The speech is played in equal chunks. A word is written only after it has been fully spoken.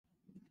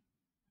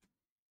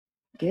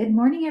Good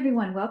morning,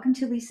 everyone. Welcome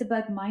to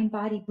LisaBug Mind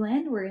Body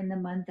Blend. We're in the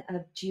month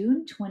of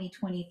June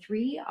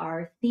 2023.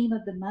 Our theme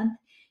of the month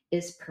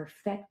is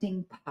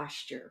perfecting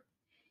posture.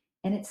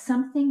 And it's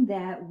something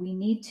that we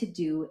need to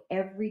do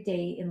every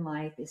day in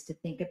life is to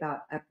think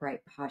about upright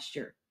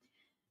posture.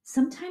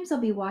 Sometimes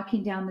I'll be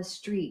walking down the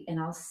street and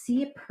I'll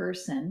see a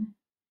person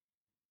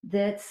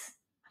that's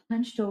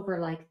hunched over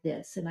like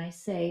this. And I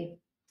say,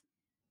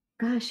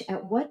 gosh,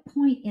 at what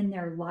point in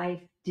their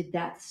life did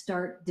that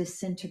start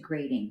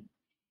disintegrating?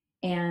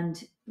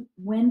 And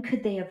when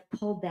could they have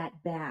pulled that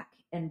back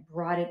and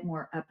brought it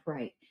more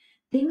upright?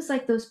 Things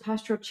like those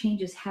postural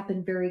changes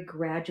happen very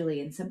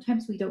gradually, and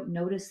sometimes we don't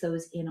notice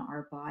those in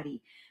our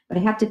body. But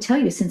I have to tell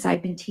you, since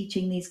I've been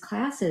teaching these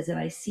classes and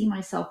I see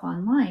myself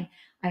online,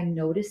 I'm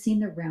noticing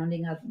the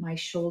rounding of my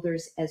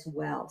shoulders as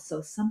well.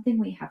 So, something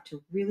we have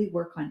to really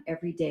work on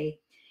every day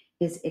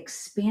is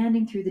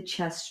expanding through the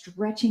chest,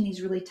 stretching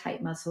these really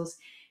tight muscles,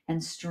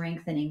 and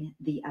strengthening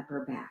the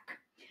upper back.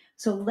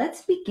 So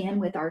let's begin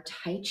with our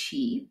Tai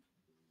Chi.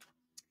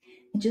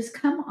 And just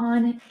come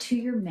on to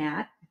your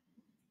mat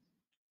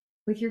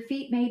with your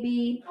feet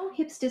maybe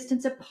hips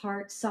distance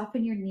apart.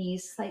 Soften your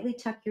knees, slightly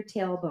tuck your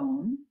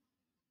tailbone,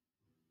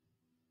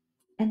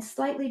 and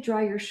slightly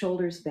draw your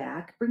shoulders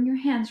back. Bring your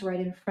hands right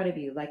in front of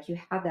you like you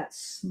have that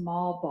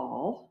small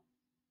ball.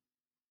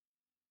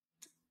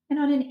 And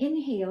on an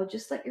inhale,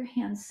 just let your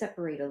hands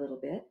separate a little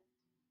bit.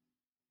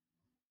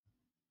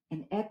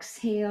 And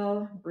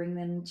exhale, bring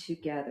them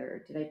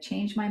together. Did I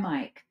change my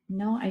mic?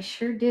 No, I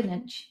sure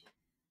didn't.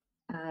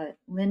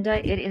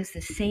 Linda, it is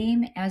the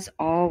same as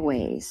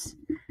always.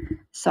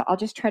 So I'll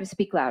just try to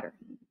speak louder.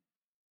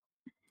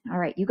 All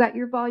right, you got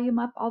your volume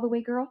up all the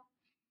way, girl?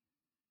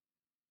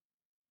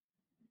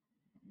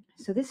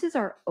 So this is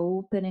our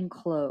open and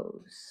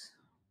close.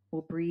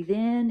 We'll breathe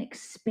in,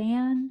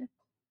 expand.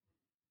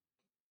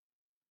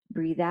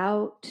 Breathe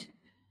out,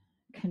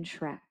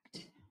 contract.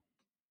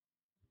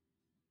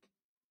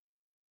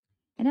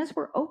 And as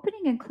we're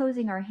opening and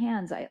closing our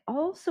hands, I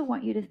also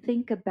want you to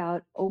think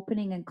about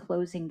opening and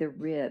closing the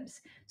ribs.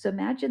 So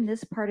imagine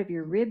this part of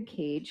your rib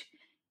cage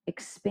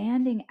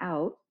expanding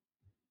out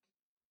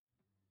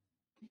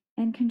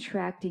and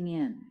contracting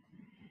in.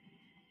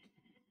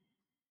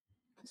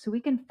 So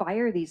we can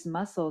fire these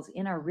muscles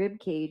in our rib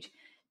cage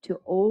to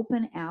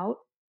open out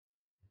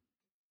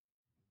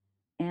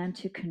and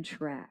to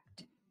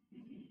contract.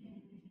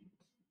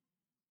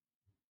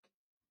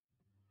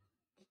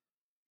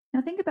 Now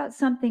think about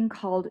something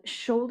called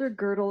shoulder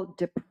girdle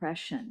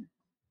depression,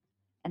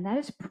 and that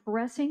is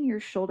pressing your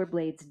shoulder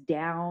blades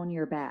down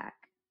your back.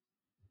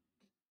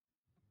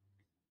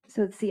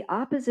 So it's the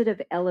opposite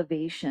of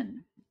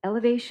elevation.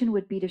 Elevation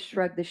would be to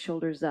shrug the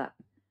shoulders up.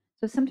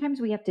 So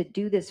sometimes we have to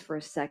do this for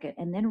a second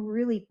and then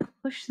really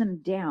push them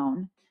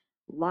down,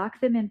 lock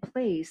them in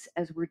place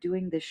as we're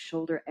doing this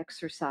shoulder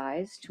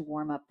exercise to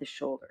warm up the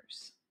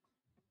shoulders.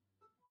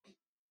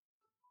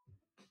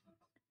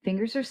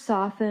 Fingers are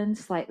softened,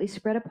 slightly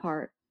spread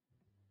apart.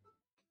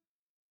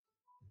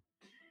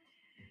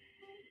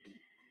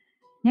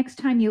 Next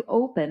time you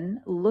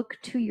open, look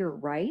to your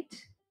right.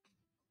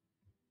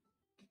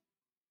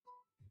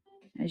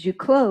 As you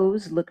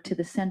close, look to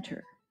the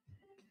center.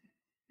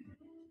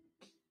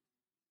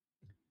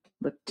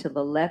 Look to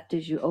the left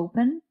as you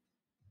open.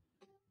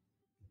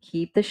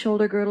 Keep the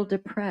shoulder girdle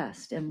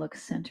depressed and look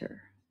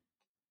center.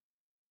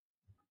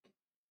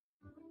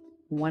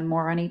 One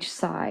more on each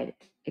side.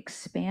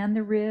 Expand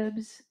the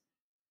ribs.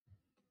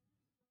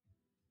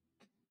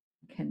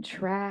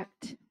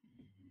 Contract.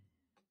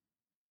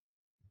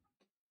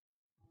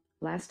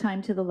 Last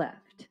time to the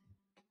left.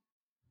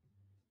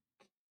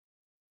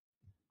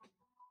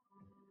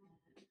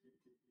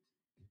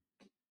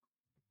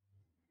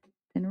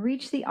 Then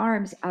reach the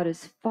arms out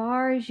as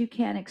far as you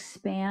can.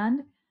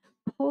 Expand.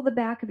 Pull the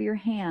back of your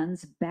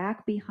hands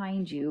back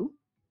behind you.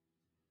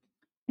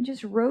 And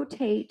just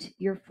rotate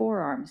your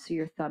forearms so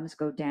your thumbs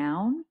go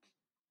down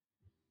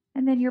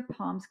and then your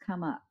palms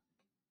come up.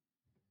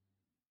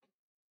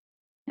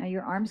 Now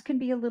your arms can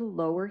be a little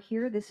lower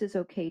here. This is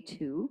okay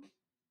too.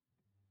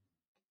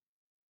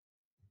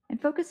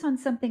 And focus on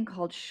something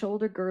called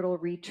shoulder girdle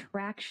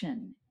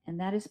retraction.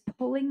 And that is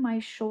pulling my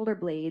shoulder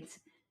blades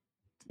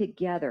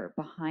together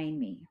behind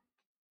me.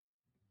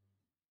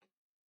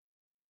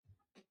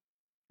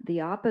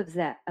 The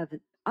opposite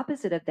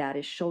of that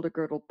is shoulder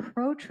girdle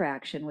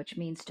protraction, which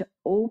means to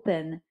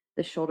open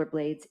the shoulder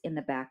blades in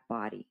the back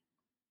body.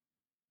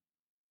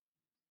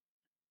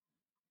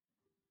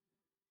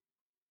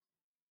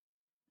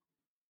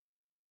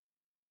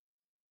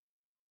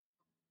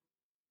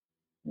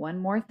 One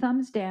more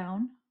thumbs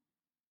down.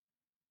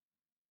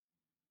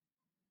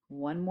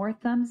 One more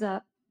thumbs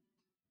up.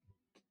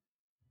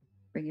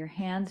 Bring your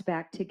hands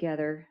back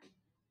together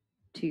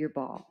to your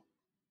ball.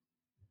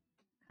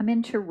 Come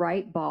into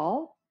right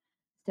ball,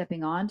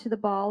 stepping onto the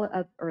ball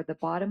of, or the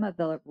bottom of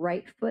the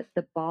right foot,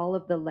 the ball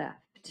of the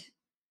left.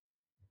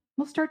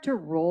 We'll start to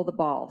roll the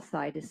ball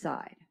side to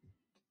side.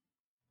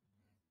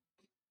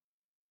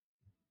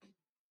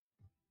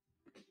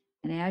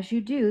 And as you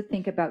do,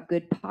 think about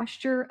good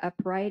posture,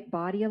 upright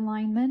body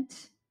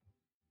alignment.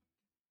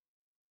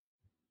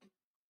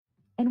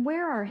 And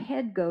where our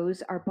head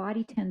goes, our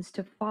body tends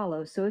to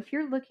follow. So if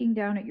you're looking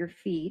down at your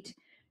feet,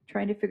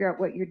 trying to figure out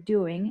what you're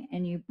doing,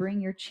 and you bring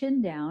your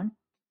chin down,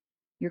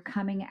 you're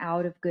coming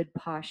out of good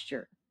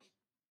posture.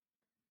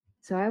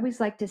 So I always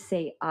like to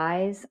say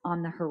eyes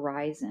on the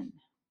horizon.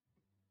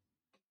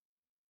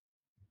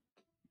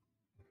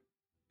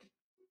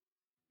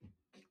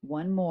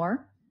 One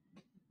more.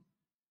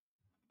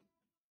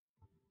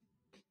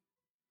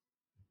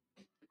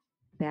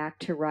 Back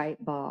to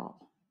right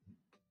ball.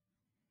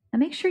 Now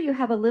make sure you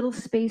have a little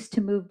space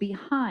to move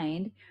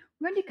behind.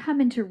 We're going to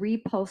come into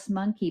repulse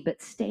monkey,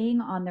 but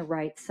staying on the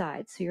right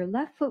side. So your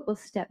left foot will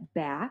step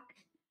back,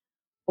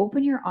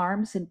 open your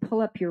arms and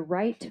pull up your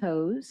right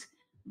toes,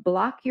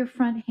 block your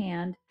front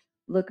hand,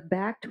 look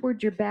back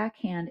toward your back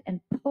hand and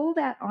pull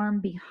that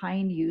arm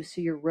behind you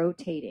so you're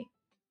rotating.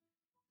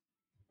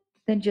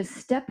 Then just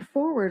step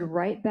forward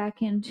right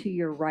back into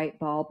your right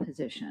ball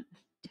position.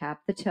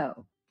 Tap the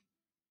toe.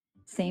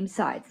 Same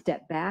side,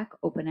 step back,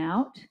 open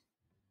out,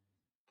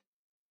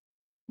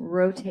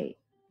 rotate,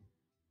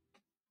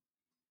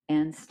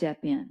 and step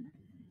in.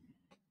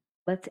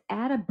 Let's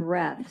add a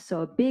breath.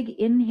 So a big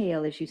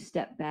inhale as you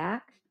step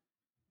back,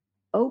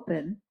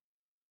 open,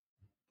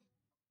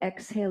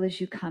 exhale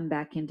as you come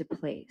back into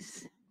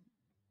place.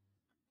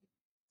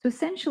 So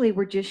essentially,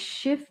 we're just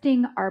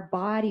shifting our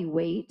body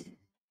weight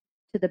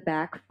to the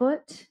back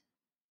foot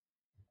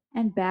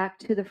and back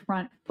to the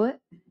front foot.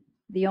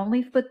 The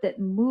only foot that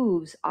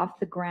moves off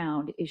the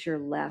ground is your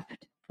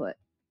left foot.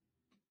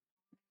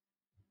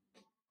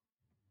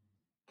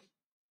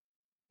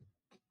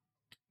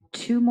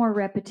 Two more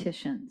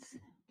repetitions.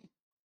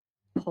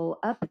 Pull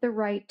up the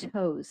right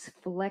toes,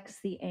 flex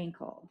the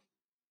ankle.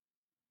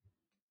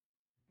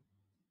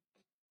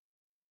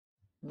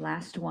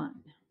 Last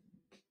one.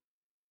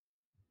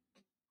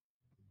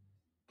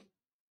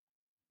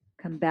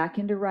 Come back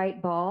into right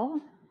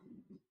ball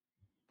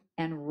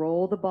and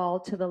roll the ball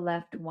to the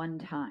left one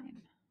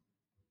time.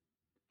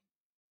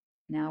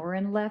 Now we're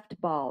in left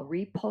ball,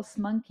 repulse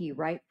monkey,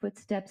 right foot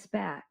steps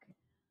back.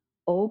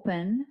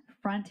 Open,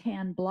 front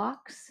hand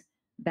blocks,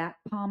 back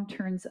palm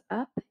turns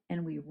up,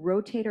 and we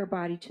rotate our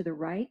body to the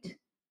right.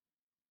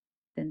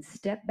 Then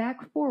step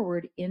back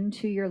forward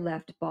into your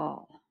left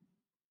ball.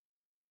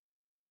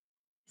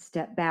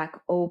 Step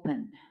back,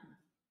 open.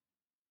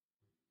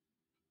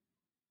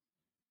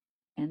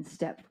 And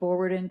step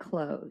forward and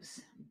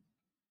close.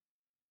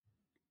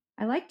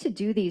 I like to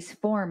do these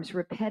forms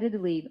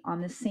repetitively on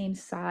the same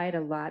side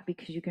a lot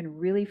because you can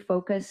really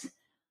focus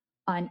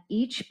on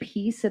each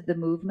piece of the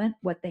movement,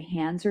 what the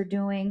hands are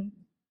doing,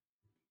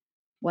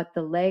 what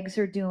the legs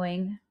are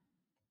doing,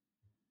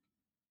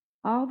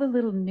 all the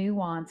little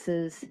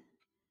nuances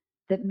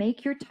that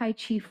make your Tai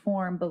Chi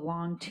form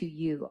belong to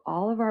you.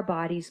 All of our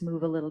bodies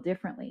move a little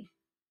differently.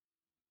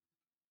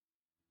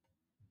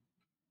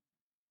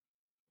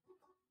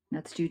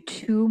 Let's do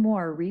two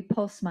more.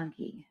 Repulse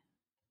monkey.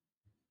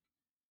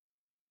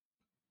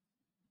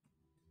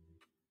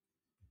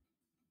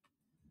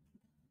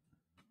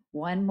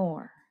 One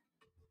more.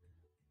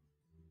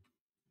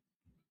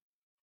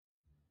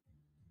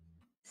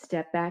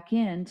 Step back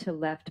in to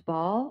left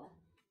ball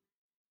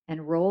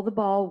and roll the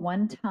ball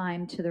one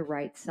time to the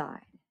right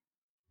side.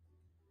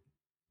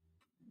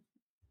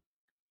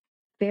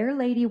 Fair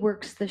lady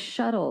works the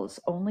shuttles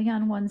only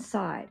on one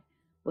side.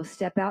 We'll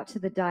step out to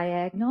the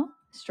diagonal,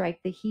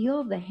 strike the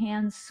heel, the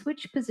hands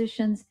switch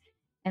positions,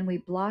 and we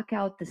block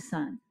out the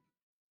sun.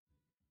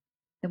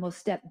 Then we'll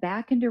step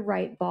back into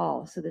right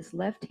ball. So this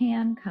left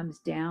hand comes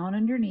down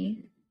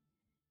underneath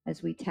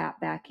as we tap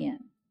back in.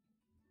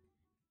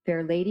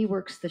 Fair lady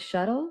works the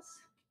shuttles,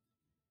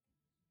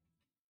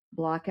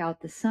 block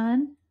out the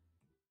sun,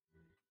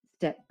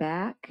 step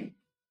back,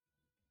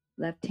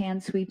 left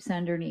hand sweeps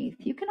underneath.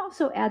 You can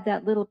also add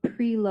that little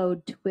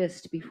preload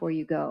twist before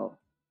you go.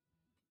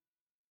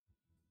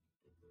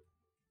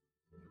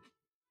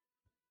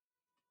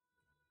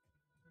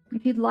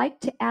 If you'd like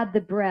to add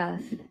the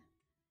breath,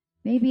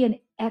 maybe an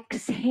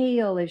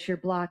exhale as you're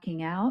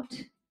blocking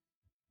out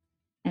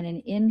and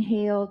an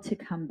inhale to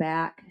come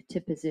back to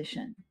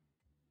position.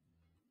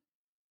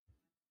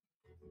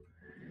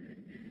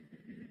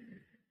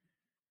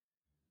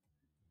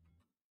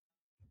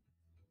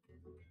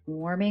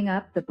 Warming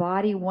up the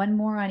body, one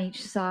more on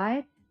each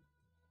side.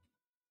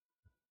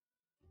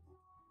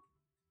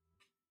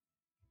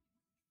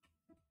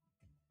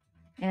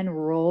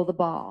 And roll the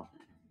ball.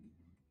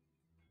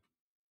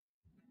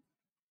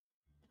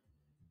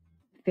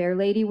 Fair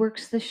lady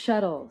works the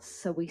shuttles.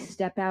 So we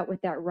step out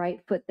with that right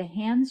foot. The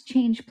hands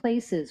change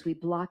places. We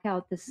block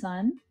out the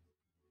sun.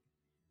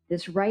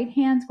 This right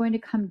hand's going to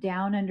come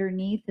down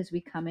underneath as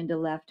we come into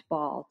left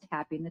ball,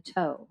 tapping the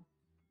toe.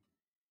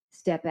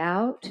 Step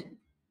out,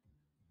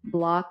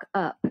 block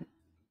up.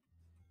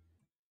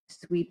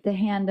 Sweep the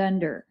hand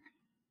under.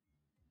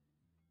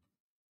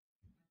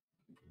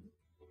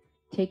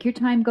 Take your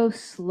time, go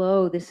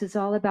slow. This is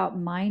all about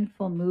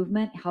mindful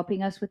movement,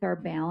 helping us with our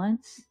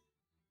balance.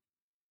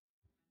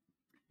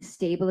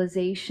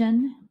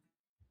 stabilization.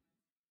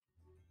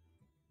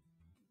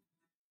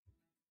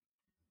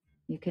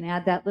 You can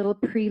add that little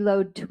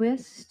preload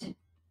twist.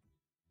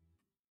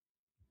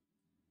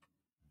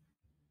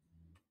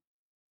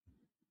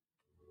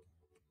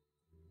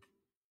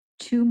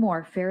 Two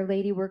more. Fair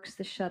Lady works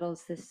the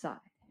shuttles this side.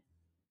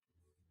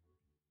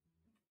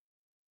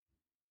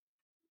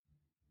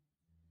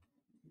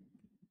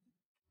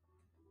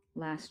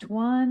 Last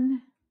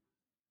one.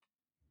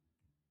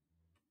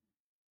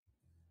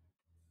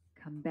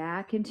 Come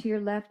back into your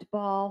left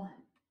ball.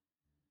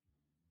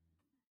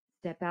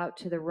 Step out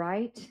to the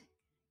right.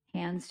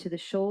 Hands to the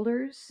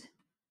shoulders.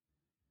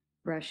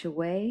 Brush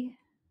away.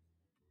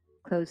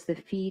 Close the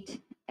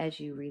feet as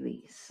you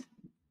release.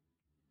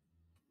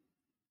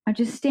 Now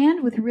just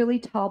stand with really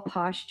tall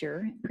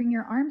posture. Bring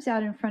your arms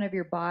out in front of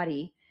your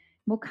body.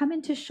 We'll come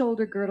into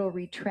shoulder girdle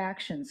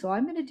retraction. So what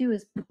I'm going to do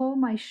is pull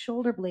my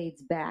shoulder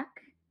blades back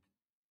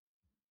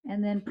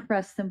and then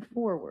press them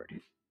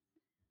forward.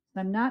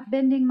 I'm not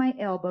bending my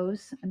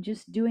elbows. I'm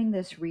just doing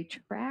this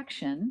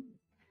retraction.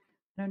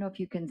 I don't know if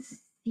you can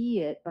see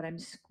it, but I'm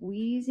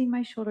squeezing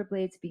my shoulder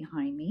blades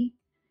behind me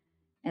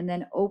and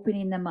then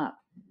opening them up.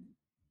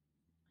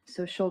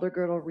 So shoulder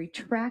girdle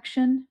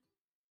retraction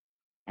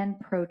and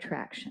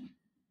protraction.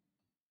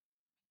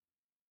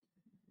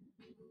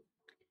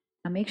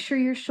 Now make sure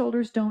your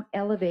shoulders don't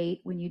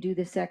elevate when you do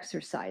this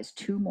exercise.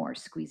 Two more.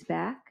 Squeeze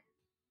back.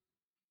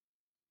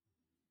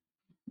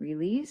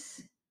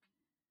 Release.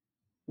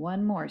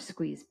 One more.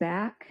 Squeeze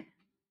back.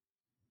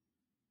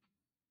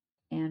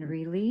 And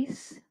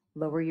release.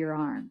 Lower your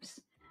arms.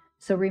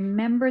 So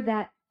remember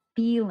that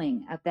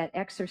feeling of that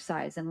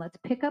exercise. And let's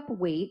pick up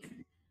weight,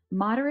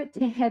 moderate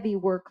to heavy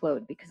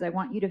workload, because I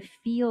want you to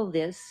feel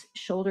this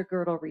shoulder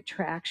girdle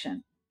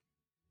retraction.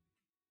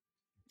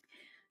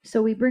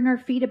 So we bring our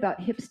feet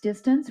about hips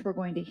distance. We're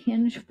going to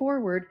hinge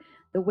forward.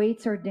 The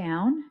weights are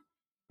down.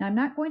 Now I'm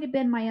not going to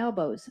bend my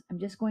elbows. I'm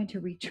just going to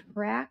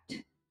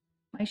retract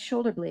my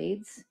shoulder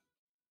blades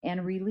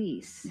and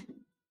release.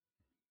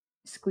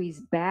 Squeeze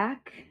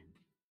back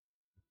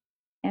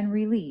and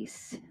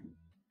release.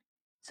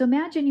 So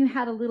imagine you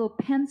had a little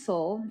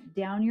pencil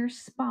down your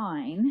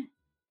spine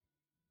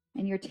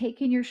and you're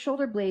taking your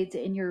shoulder blades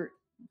and you're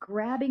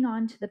grabbing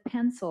onto the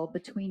pencil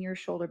between your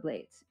shoulder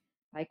blades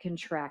by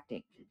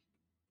contracting.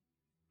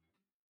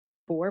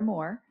 Four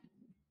more.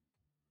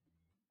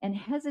 And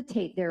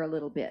hesitate there a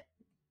little bit.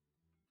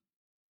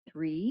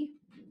 Three.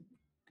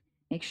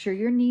 Make sure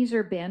your knees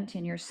are bent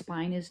and your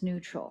spine is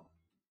neutral.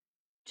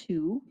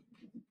 Two.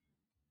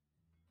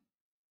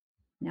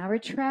 Now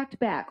retract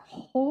back.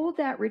 Hold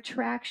that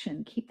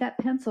retraction. Keep that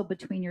pencil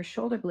between your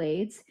shoulder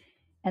blades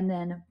and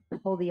then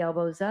pull the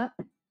elbows up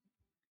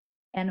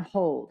and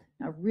hold.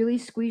 Now really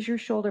squeeze your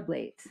shoulder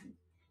blades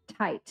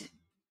tight.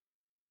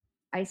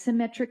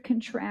 Isometric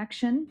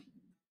contraction.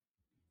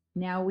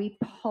 Now we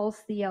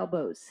pulse the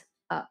elbows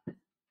up,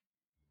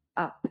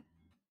 up,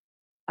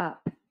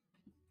 up.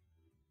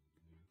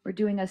 We're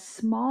doing a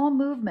small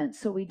movement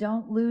so we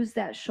don't lose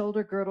that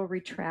shoulder girdle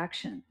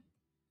retraction.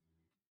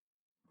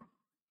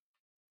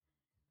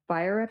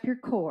 Fire up your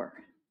core.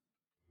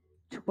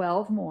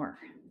 12 more.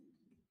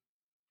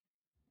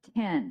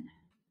 10,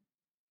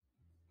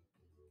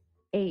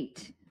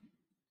 8,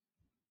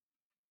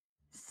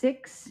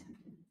 6,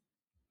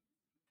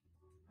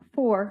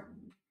 4,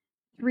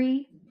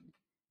 3,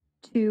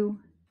 2,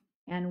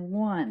 and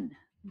 1.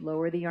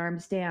 Lower the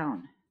arms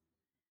down.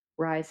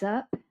 Rise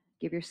up.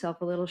 Give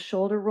yourself a little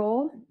shoulder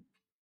roll.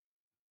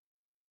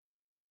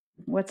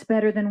 What's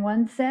better than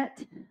one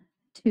set?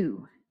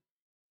 Two.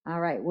 All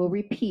right, we'll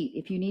repeat.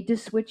 If you need to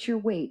switch your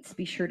weights,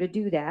 be sure to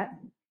do that.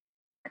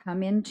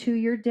 Come into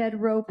your dead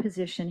row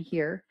position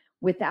here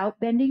without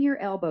bending your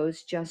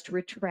elbows, just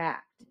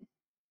retract.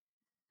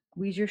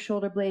 Squeeze your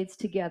shoulder blades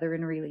together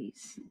and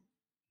release.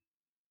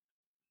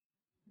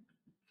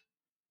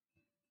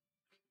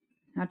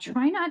 Now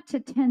try not to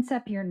tense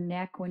up your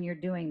neck when you're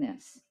doing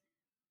this.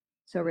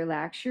 So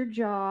relax your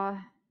jaw.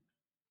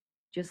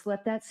 Just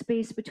let that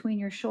space between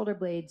your shoulder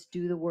blades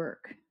do the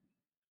work.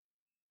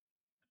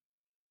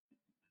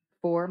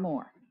 4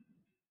 more.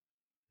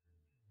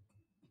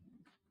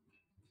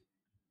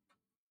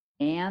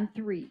 And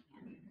 3.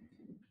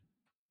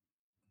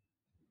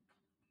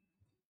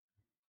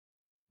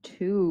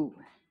 2.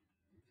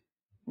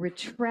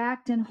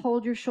 Retract and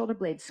hold your shoulder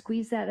blades.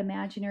 Squeeze that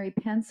imaginary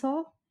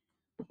pencil.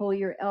 Pull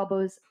your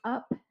elbows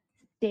up.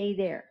 Stay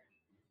there.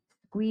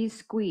 Squeeze,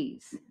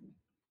 squeeze.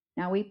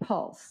 Now we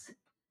pulse.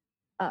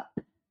 Up,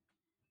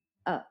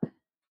 up,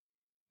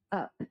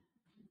 up.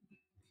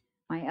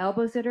 My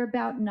elbows that are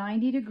about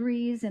 90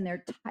 degrees and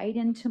they're tight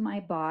into my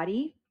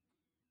body,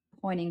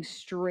 pointing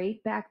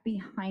straight back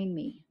behind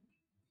me.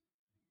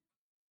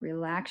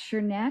 Relax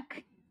your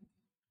neck.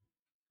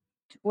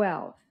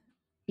 12,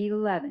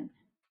 11,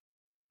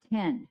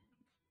 10,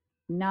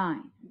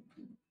 9,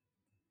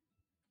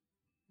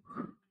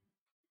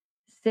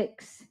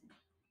 6,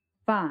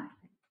 5,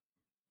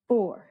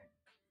 4,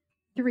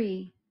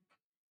 3,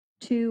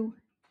 2,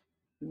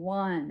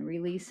 1.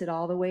 Release it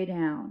all the way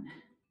down.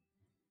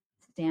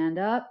 Stand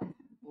up,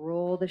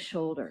 Roll the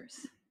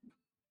shoulders.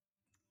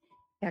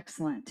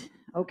 Excellent.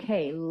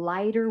 Okay,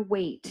 lighter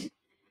weight.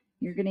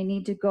 You're going to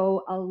need to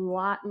go a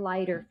lot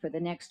lighter for the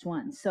next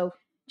one. So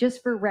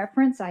just for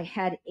reference, I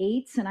had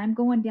 8s and I'm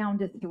going down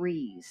to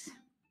 3s.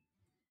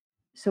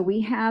 So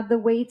we have the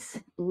weights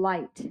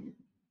light.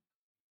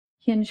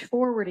 Hinge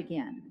forward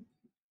again.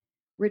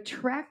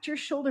 Retract your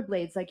shoulder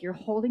blades like you're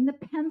holding the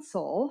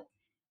pencil,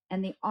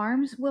 and the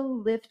arms will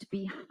lift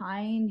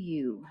behind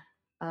you.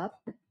 Up,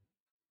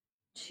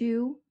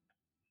 2,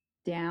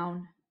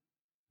 down,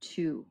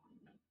 2.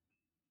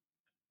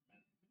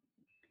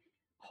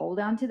 Hold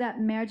on to that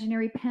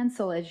imaginary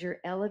pencil as you're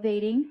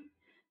elevating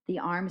the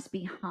arms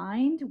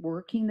behind,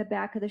 working the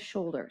back of the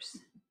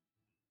shoulders.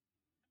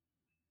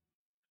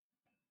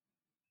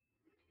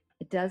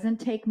 It doesn't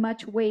take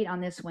much weight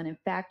on this one. In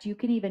fact, you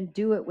can even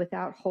do it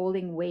without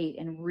holding weight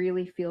and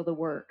really feel the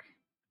work.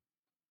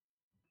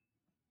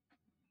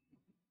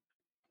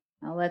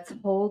 Now let's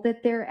hold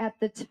it there at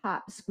the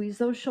top. Squeeze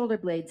those shoulder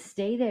blades.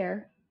 Stay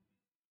there.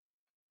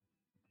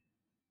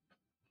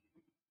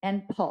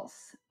 And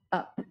pulse.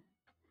 Up,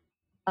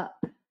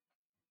 up,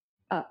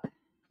 up.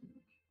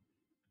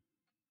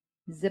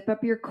 Zip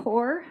up your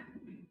core.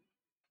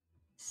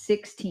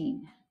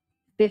 16,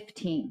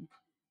 15,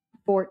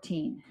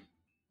 14.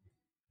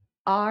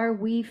 Are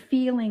we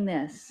feeling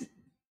this?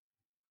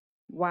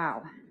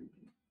 Wow.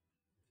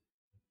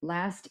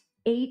 Last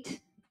 8,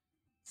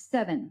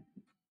 7,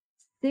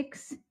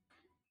 6,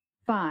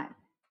 5,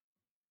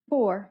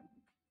 4,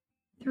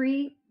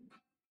 3,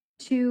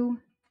 2,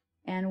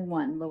 and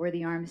 1. Lower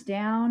the arms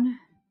down.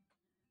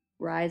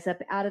 Rise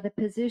up out of the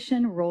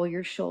position. Roll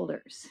your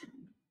shoulders.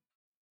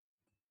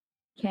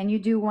 Can you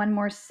do one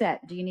more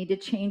set? Do you need to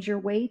change your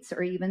weights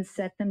or even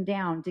set them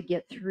down to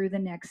get through the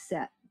next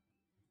set?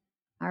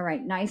 All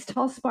right, nice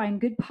tall spine,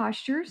 good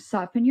posture.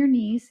 Soften your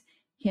knees,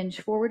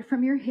 hinge forward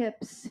from your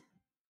hips,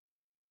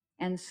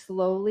 and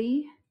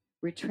slowly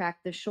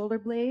retract the shoulder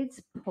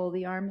blades, pull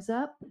the arms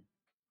up,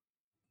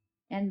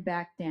 and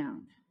back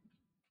down.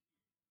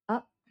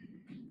 Up.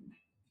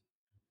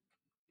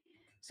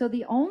 So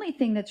the only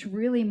thing that's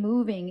really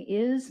moving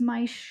is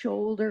my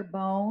shoulder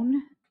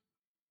bone,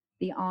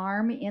 the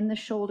arm in the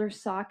shoulder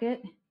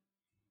socket.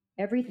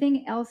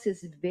 Everything else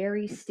is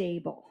very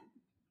stable.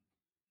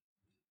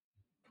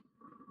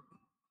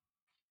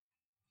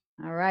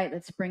 All right,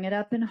 let's bring it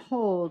up and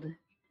hold.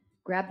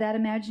 Grab that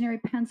imaginary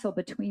pencil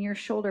between your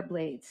shoulder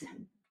blades.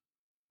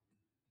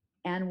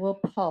 And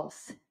we'll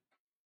pulse.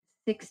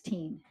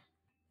 16,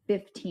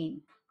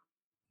 15.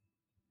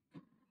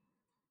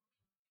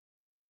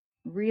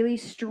 Really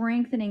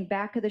strengthening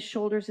back of the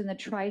shoulders and the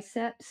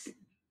triceps.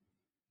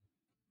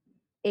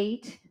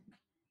 8,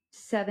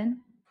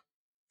 7,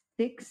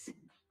 6,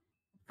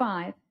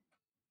 5,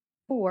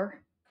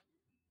 4,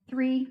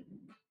 3,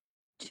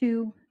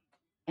 2,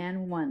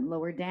 and 1.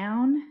 Lower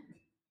down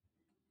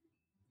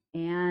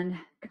and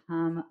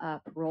come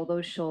up. Roll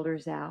those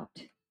shoulders out.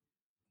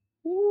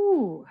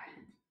 Ooh.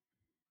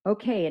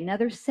 Okay,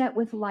 another set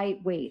with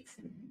light weights.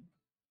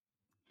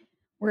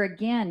 We're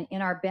again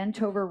in our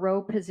bent over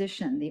row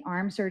position. The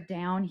arms are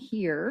down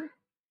here.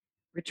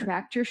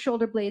 Retract your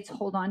shoulder blades,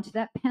 hold on to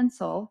that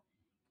pencil,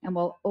 and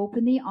we'll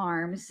open the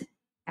arms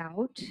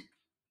out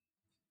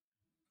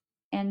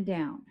and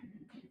down.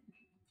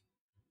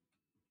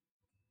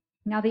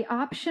 Now the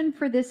option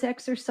for this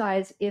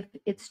exercise, if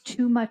it's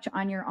too much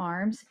on your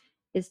arms,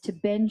 is to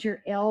bend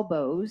your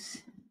elbows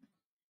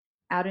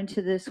out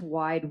into this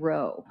wide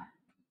row.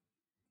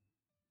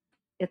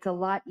 It's a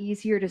lot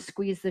easier to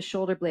squeeze the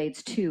shoulder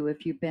blades too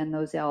if you bend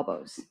those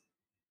elbows.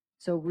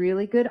 So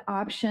really good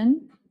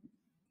option,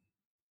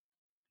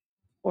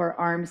 or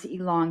arms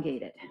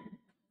elongated.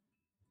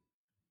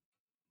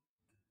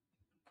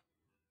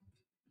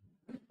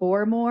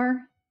 4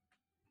 more.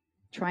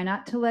 Try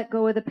not to let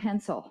go of the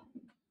pencil.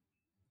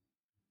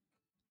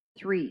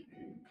 3.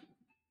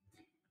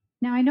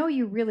 Now I know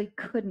you really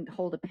couldn't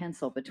hold a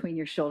pencil between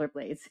your shoulder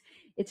blades.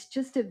 It's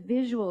just a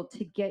visual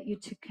to get you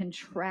to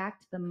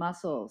contract the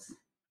muscles.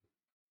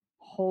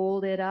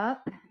 Hold it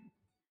up,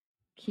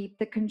 keep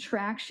the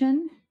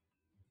contraction,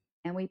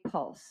 and we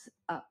pulse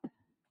up,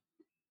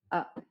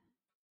 up,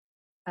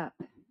 up.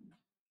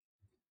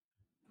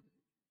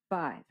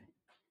 5,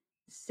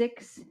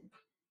 6,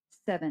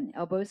 7.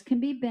 Elbows can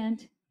be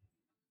bent.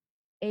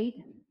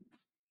 8,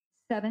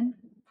 7,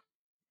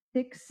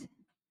 6,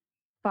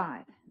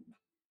 5,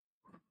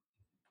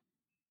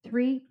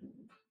 3,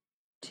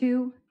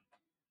 2,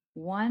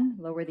 1.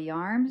 Lower the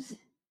arms,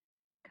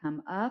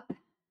 come up,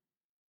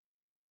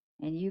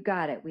 and you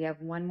got it. We have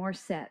one more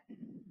set.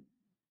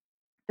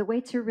 The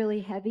weights are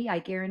really heavy. I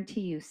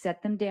guarantee you,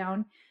 set them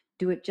down,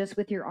 do it just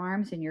with your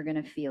arms, and you're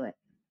going to feel it.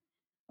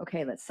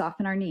 Okay, let's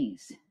soften our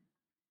knees.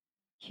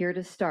 Here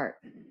to start.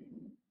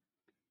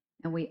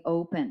 And we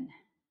open,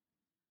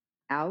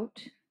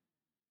 out,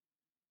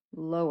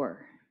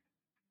 lower.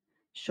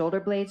 Shoulder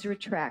blades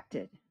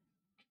retracted.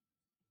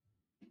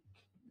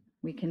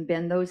 We can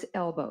bend those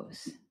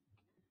elbows.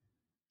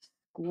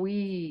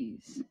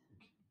 Squeeze.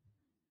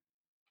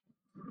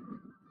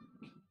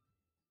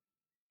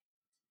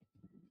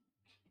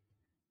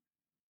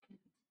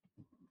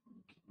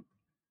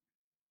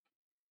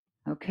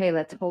 Okay,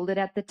 let's hold it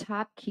at the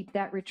top. Keep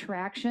that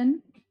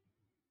retraction.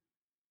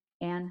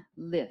 And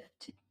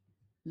lift,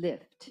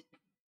 lift.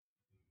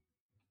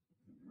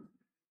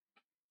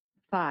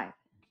 5,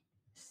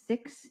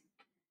 6,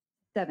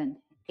 7,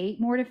 8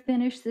 more to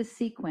finish this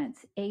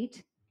sequence.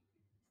 8,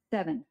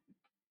 7,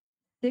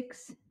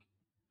 6,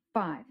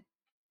 5,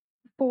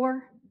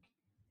 4,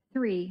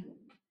 3,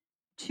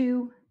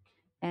 2,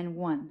 and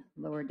 1.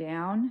 Lower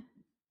down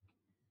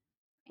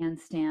and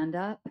stand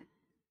up.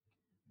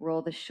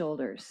 Roll the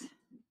shoulders.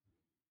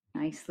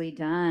 Nicely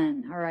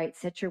done. All right,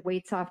 set your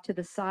weights off to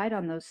the side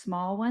on those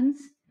small ones.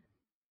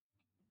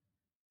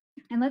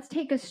 And let's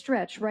take a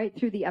stretch right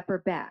through the upper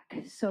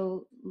back.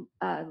 So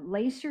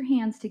lace your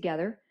hands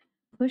together,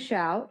 push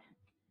out,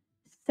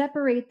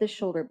 separate the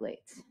shoulder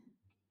blades.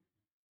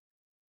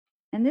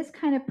 And this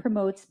kind of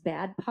promotes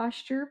bad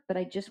posture, but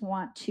I just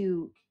want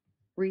to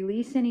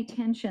release any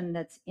tension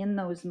that's in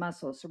those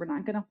muscles. So we're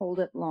not going to hold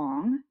it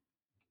long.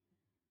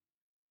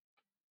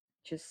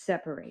 Just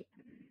separate.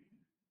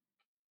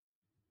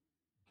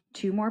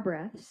 2 more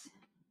breaths.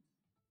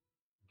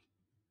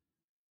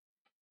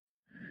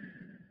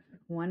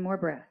 1 more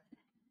breath.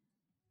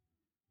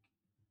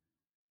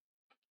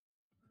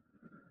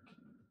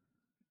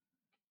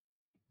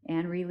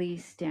 And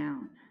release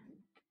down.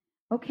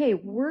 Okay,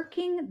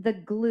 working the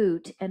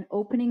glute and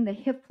opening the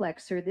hip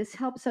flexor, this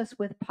helps us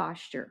with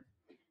posture.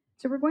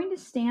 So we're going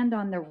to stand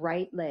on the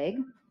right leg.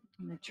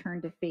 I'm going to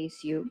turn to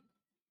face you,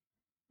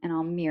 and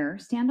I'll mirror.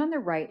 Stand on the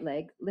right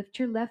leg, lift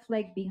your left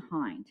leg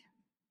behind.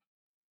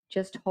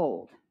 Just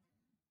hold.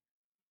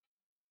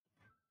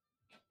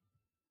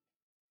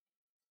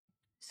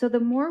 So the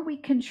more we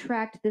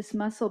contract this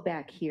muscle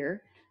back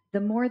here,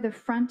 the more the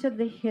front of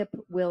the hip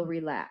will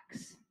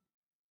relax.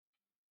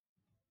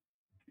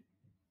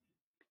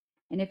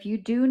 And if you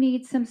do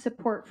need some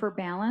support for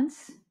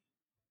balance,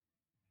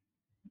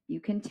 you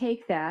can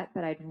take that,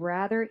 but I'd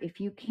rather, if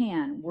you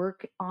can,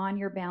 work on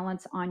your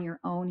balance on your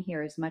own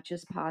here as much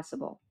as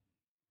possible.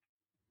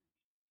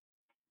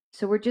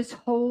 So we're just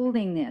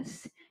holding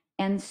this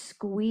and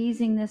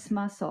squeezing this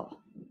muscle.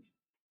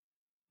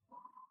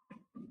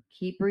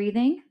 Keep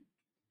breathing.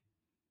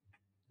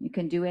 You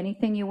can do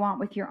anything you want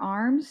with your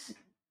arms.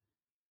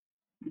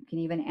 You can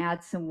even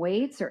add some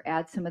weights or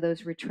add some of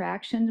those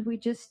retractions we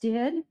just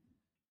did.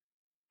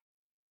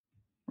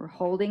 We're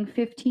holding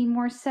 15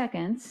 more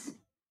seconds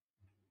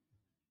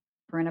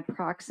for an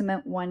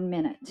approximate 1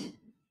 minute.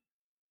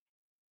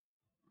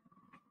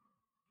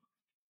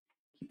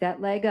 Keep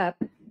that leg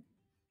up.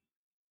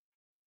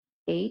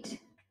 8,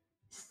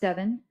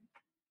 7,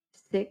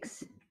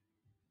 6,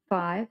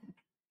 5,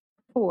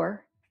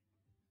 4,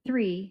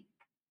 3,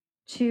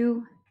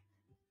 2,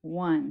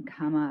 1.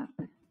 Come up.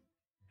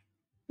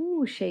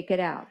 Ooh, shake it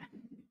out.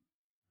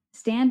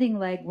 Standing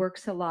leg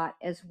works a lot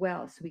as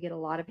well, so we get a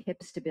lot of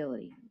hip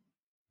stability.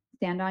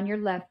 Stand on your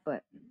left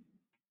foot.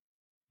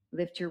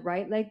 Lift your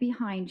right leg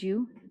behind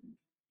you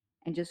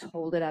and just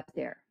hold it up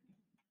there.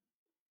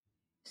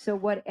 So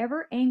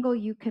whatever angle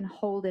you can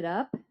hold it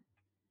up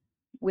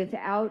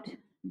without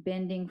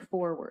bending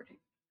forward.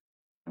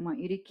 I want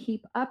you to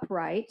keep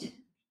upright.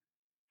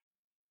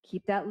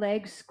 Keep that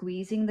leg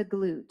squeezing the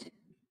glute.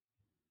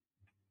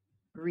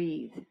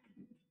 Breathe.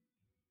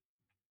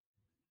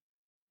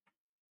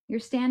 Your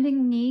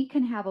standing knee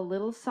can have a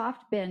little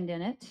soft bend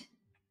in it,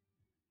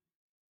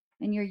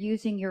 and you're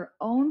using your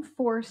own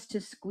force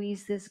to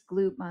squeeze this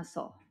glute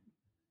muscle.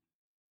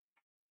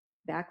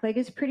 Back leg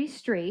is pretty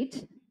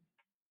straight,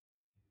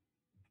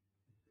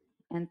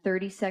 and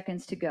 30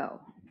 seconds to go.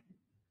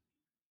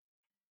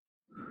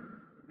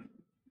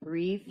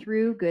 Breathe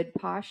through, good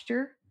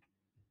posture.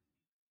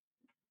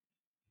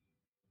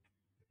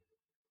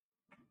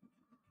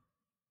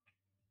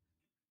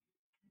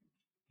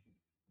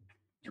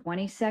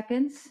 "20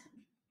 seconds.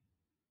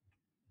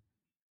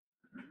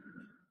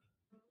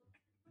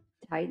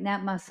 Tighten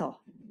that muscle.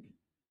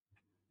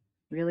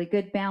 Really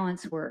good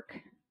balance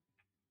work.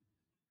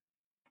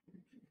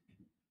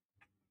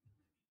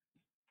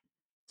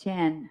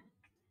 10,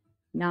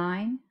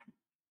 9,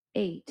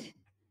 8,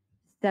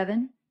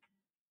 7,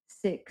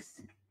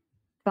 6,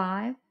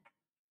 5,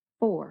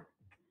 4,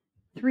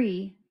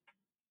 3,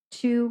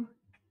 2,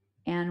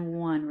 and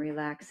 1.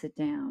 Relax it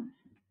down.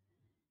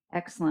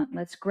 Excellent.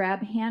 Let's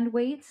grab hand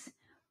weights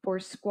for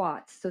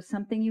squats. So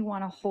something you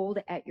want to hold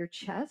at your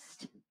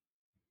chest.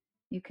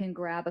 You can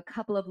grab a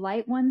couple of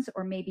light ones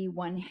or maybe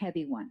one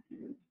heavy one.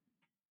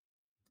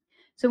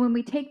 So when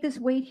we take this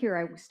weight here,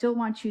 I still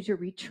want you to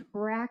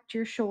retract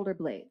your shoulder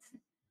blades.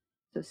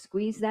 So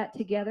squeeze that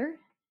together.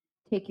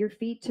 Take your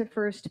feet to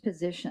first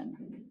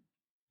position.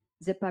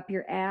 Zip up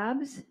your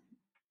abs.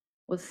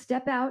 We'll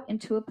step out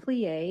into a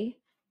plie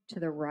to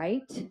the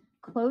right,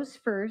 close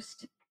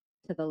first,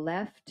 to the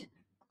left,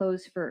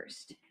 close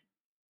first.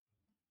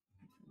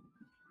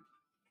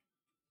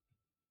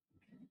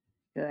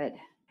 Good.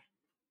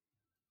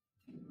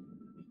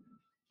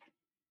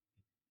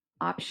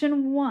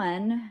 Option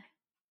 1,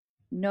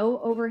 no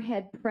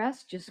overhead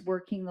press, just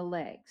working the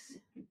legs.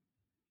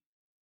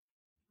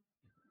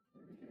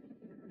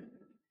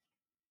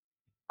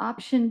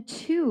 Option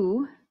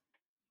 2,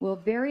 We'll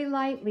very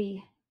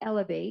lightly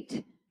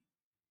elevate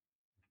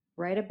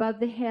right above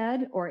the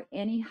head or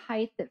any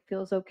height that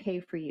feels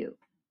okay for you.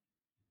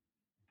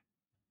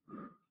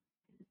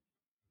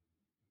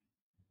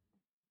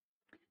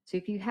 So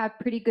if you have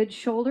pretty good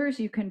shoulders,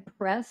 you can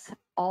press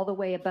all the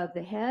way above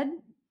the head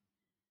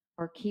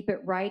or keep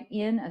it right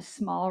in a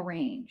small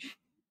range.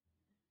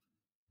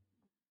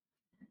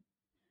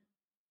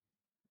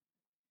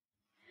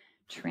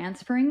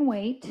 Transferring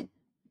weight,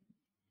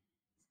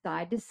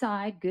 side to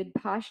side, good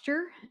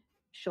posture,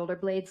 shoulder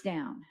blades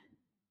down.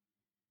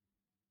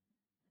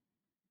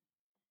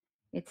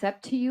 It's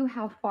up to you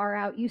how far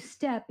out you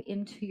step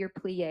into your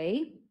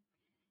plie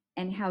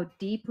and how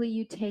deeply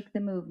you take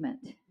the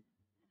movement.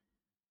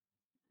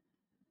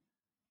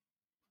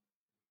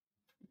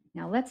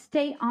 Now let's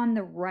stay on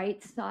the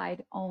right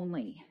side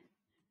only.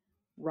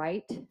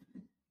 Right,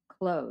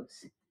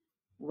 close,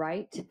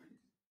 right,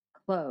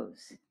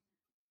 close.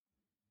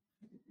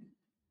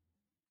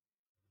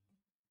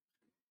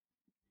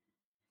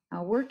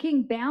 Now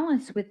working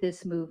balance with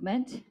this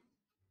movement,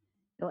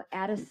 you'll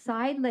add a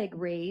side leg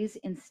raise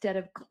instead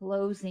of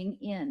closing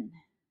in.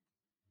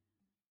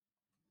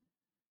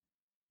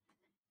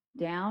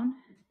 Down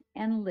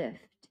and lift.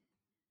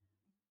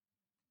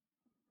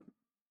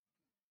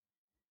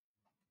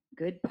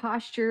 Good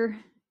posture,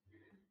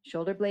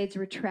 shoulder blades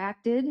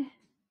retracted.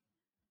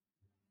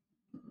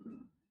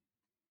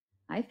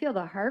 I feel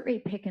the heart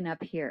rate picking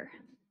up here.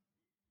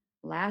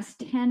 Last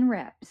 10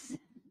 reps,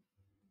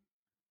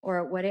 or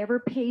at whatever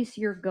pace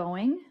you're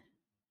going.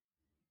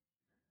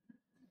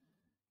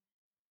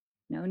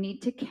 No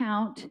need to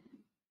count,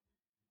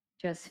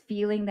 just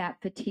feeling that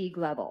fatigue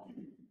level.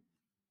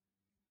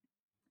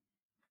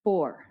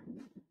 4,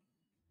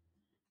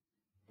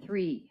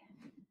 3,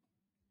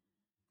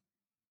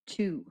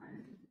 2.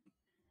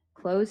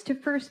 Close to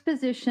first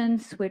position,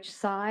 switch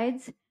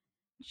sides,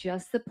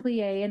 just the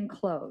plie and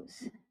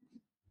close.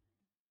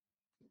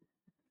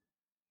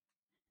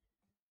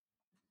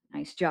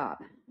 Nice job.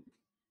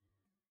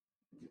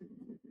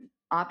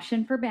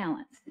 Option for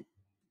balance.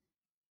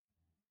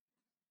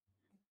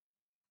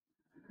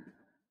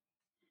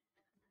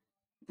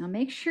 Now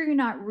make sure you're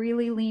not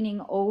really leaning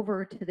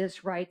over to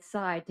this right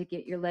side to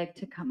get your leg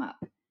to come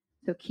up.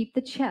 So keep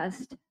the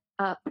chest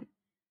up.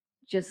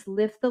 Just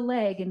lift the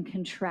leg and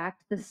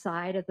contract the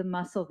side of the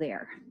muscle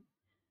there.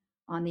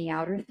 On the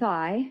outer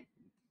thigh,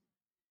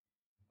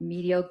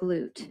 medial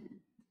glute.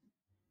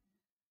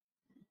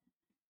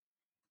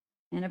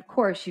 And of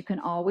course, you can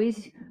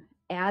always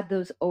add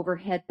those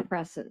overhead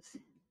presses.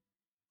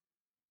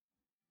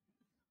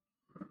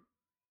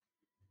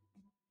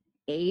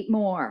 8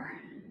 more.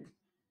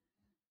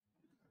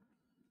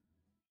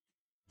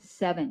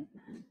 7.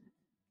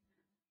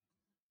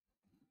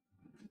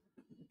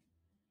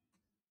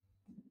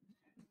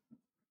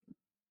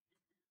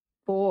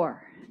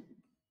 4.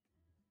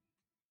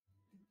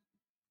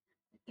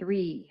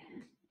 3.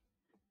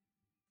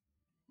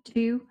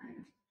 2.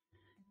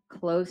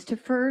 Close to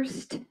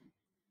first.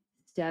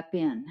 Step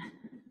in.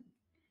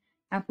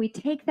 Now, if we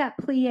take that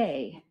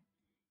plie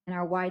and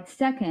our wide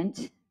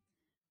second,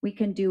 we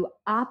can do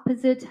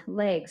opposite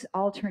legs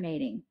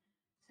alternating.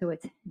 So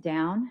it's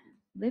down,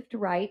 lift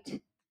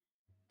right,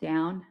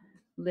 down,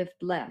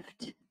 lift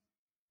left.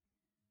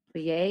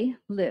 Plie,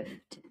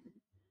 lift.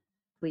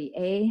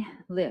 Plie,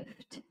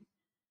 lift.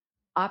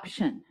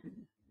 Option.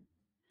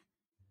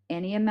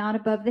 Any amount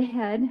above the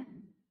head.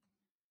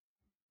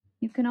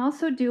 You can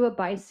also do a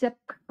bicep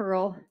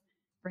curl,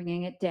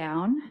 bringing it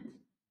down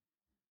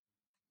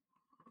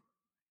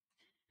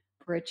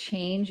for a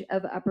change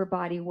of upper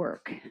body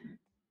work.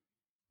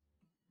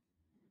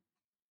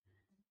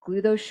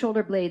 Glue those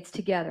shoulder blades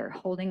together,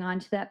 holding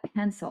onto that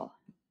pencil.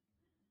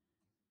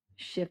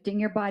 Shifting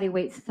your body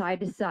weight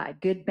side to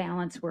side. Good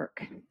balance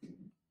work.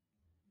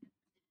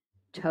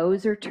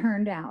 Toes are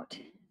turned out.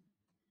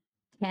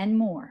 10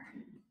 more.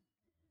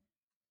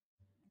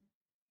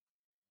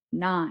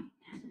 9.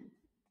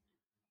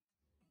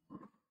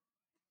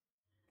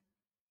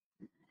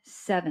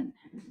 7.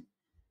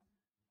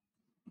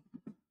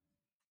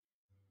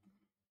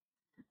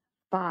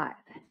 5.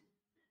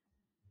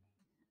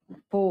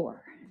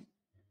 4.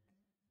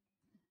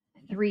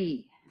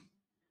 3.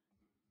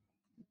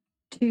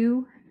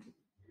 2.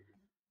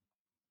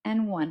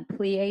 And 1.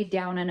 Plie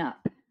down and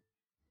up.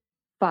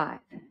 5.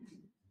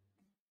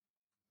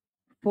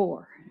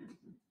 4.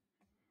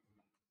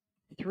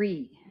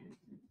 3.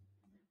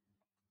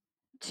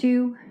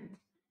 2.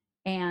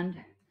 And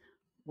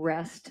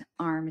rest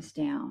arms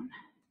down.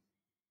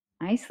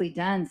 Nicely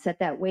done. Set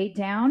that weight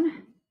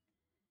down.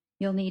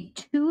 You'll need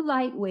 2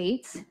 light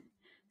weights,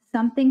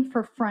 something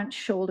for front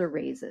shoulder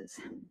raises.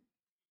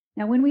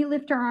 Now, when we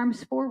lift our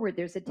arms forward,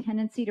 there's a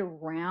tendency to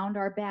round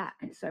our back.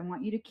 So I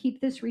want you to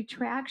keep this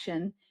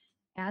retraction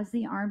as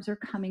the arms are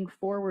coming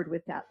forward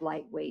with that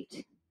light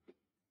weight.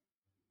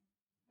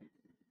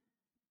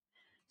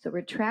 So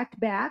retract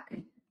back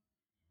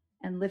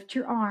and lift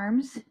your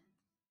arms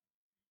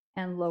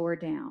and lower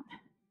down.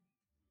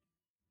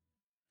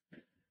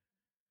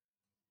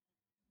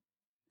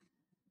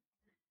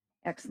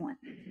 Excellent.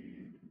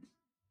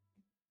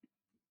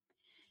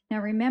 Now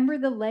remember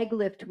the leg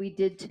lift we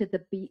did to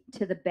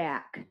the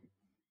back.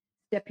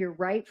 Step your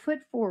right foot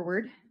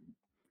forward,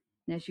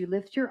 and as you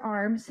lift your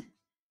arms,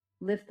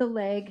 lift the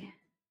leg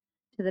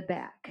to the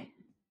back.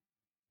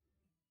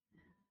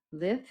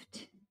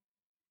 Lift,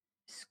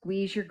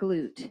 squeeze your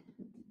glute.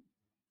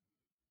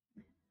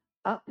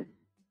 Up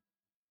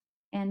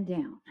and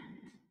down.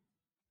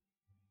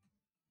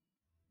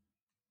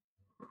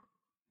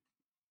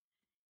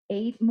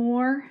 Eight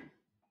more.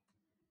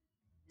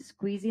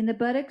 Squeezing the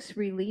buttocks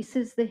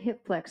releases the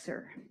hip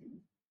flexor.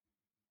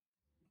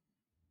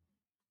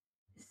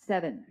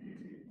 7.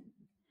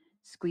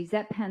 Squeeze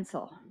that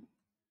pencil.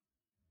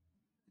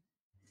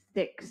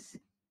 6.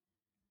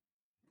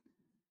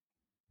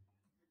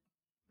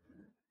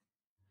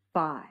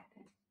 5.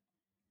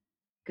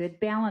 Good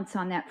balance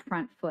on that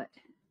front foot.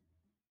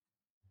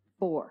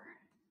 4.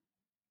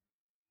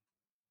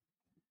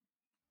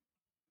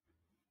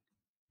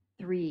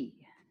 3.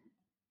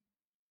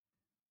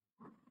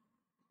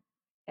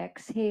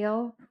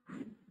 Exhale.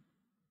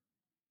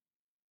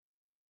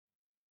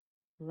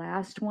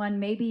 Last one.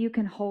 Maybe you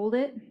can hold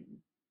it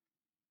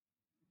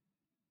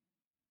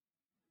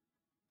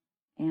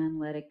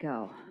and let it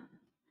go.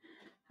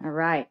 All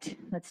right,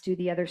 let's do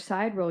the other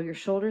side. Roll your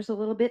shoulders a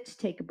little bit to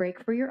take a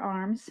break for your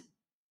arms.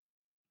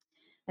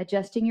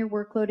 Adjusting your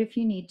workload if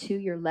you need to.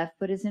 Your left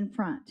foot is in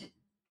front.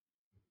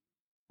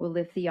 We'll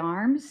lift the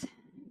arms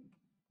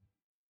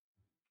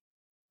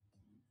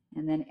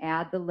and then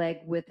add the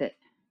leg with it.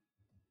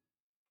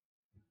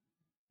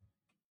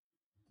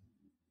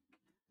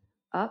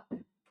 Up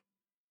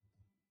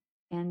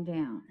and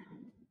down.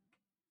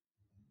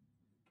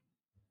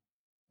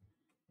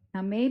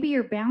 Now maybe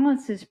your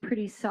balance is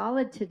pretty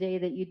solid today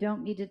that you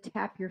don't need to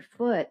tap your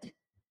foot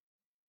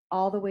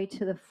all the way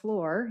to the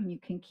floor, and you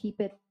can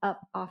keep it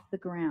up off the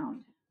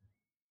ground.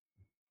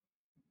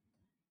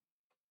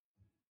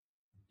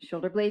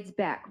 Shoulder blades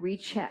back,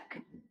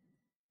 recheck.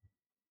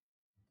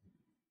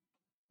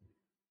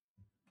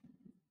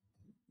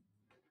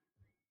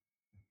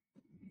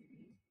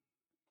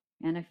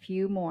 And a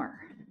few more.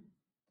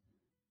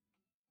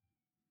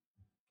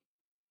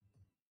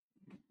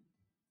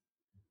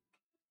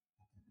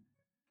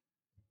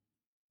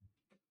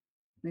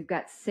 We've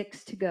got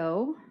 6 to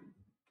go.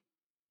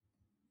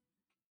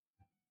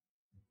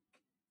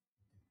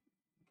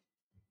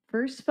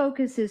 First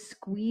focus is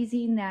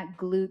squeezing that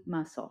glute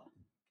muscle.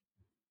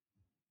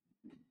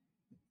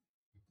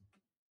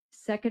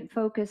 Second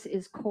focus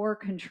is core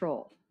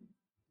control.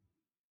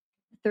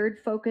 Third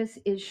focus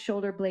is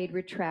shoulder blade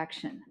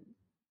retraction.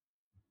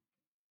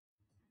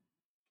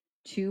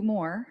 2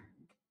 more.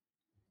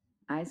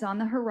 Eyes on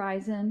the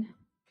horizon.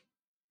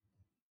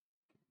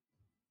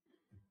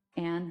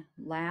 And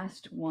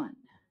last one.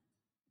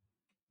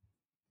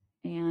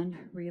 And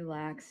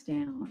relax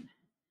down.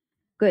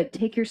 Good.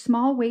 Take your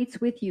small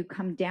weights with you.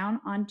 Come down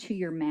onto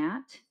your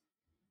mat.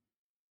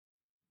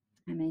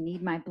 I'm going to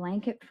need my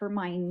blanket for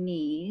my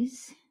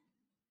knees.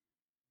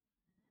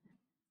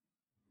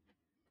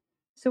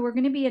 So we're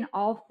going to be in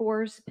all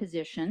fours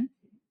position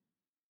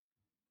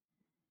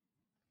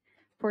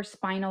for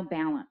spinal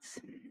balance.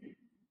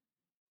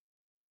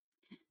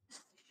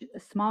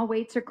 Small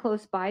weights are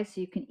close by, so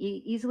you can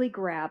easily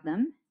grab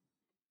them.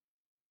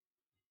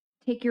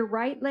 Take your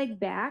right leg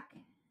back,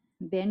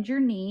 bend your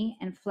knee,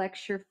 and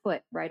flex your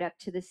foot right up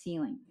to the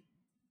ceiling.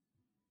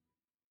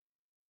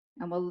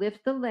 And we'll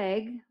lift the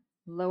leg,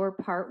 lower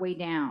part way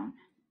down.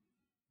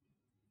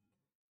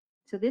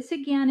 So this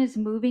again is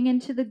moving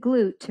into the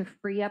glute to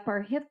free up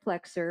our hip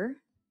flexor.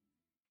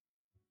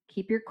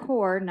 Keep your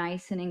core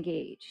nice and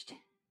engaged.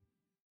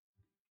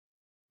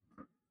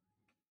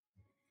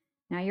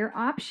 Now your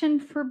option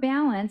for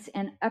balance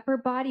and upper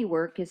body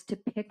work is to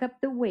pick up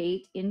the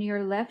weight in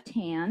your left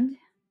hand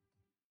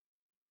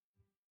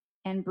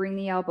and bring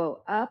the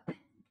elbow up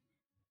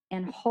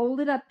and hold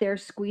it up there,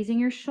 squeezing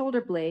your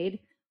shoulder blade,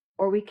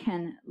 or we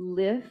can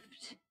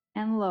lift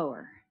and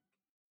lower.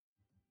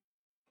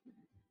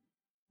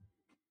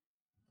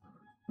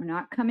 We're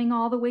not coming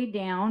all the way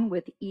down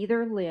with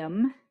either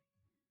limb.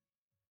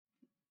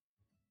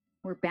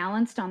 We're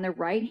balanced on the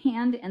right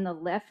hand and the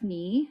left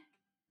knee.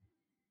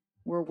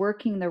 We're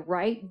working the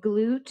right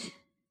glute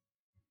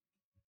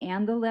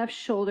and the left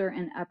shoulder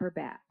and upper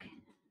back.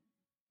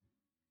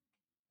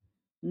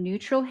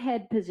 Neutral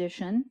head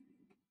position.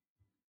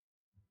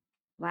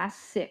 Last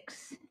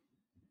 6.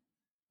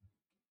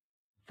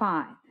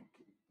 5.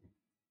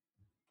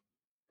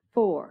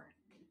 4.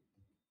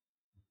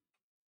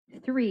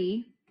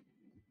 3.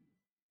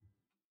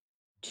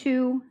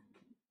 2.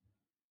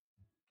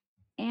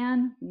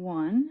 And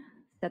 1.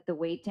 Set the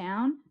weight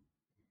down.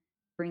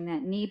 Bring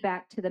that knee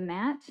back to the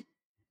mat.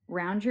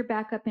 Round your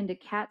back up into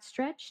cat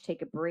stretch.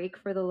 Take a break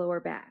for the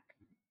lower back.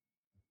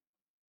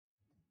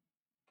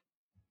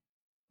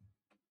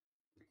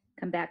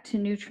 Come back to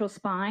neutral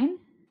spine.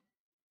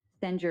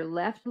 Send your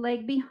left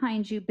leg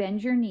behind you.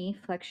 Bend your knee.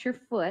 Flex your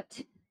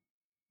foot.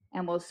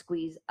 And we'll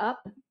squeeze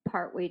up,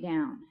 partway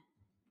down.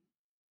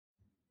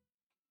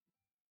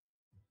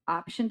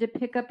 Option to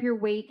pick up your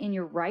weight in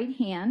your right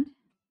hand.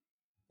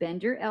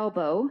 Bend your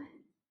elbow.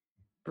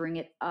 Bring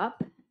it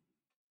up,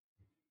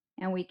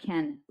 and we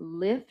can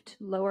lift,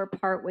 lower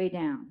part way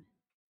down.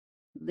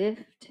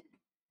 Lift,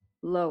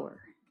 lower.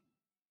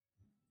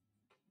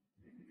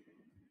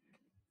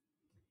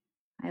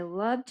 I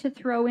love to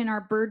throw in our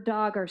bird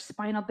dog, our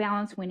spinal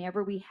balance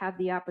whenever we have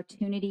the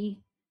opportunity.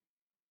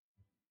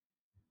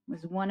 It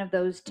was one of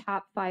those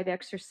top 5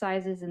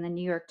 exercises in the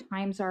New York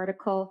Times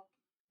article.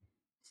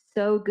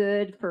 So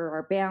good for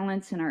our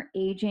balance and our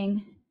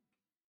aging.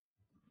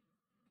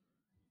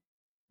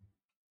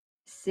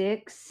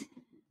 6,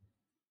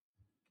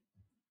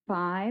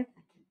 5,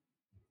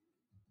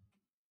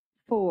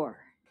 4,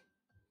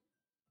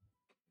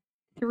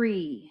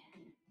 3,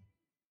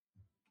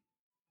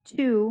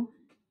 2,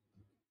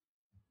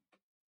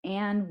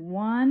 and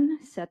 1.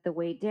 Set the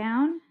weight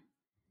down.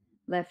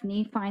 Left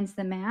knee finds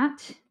the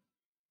mat.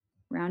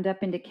 Round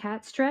up into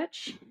cat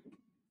stretch.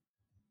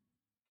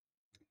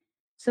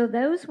 So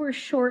those were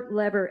short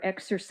lever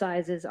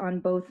exercises on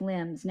both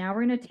limbs. Now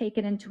we're going to take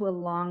it into a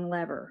long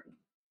lever.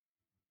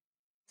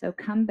 So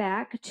come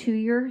back to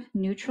your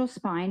neutral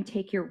spine.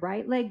 Take your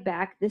right leg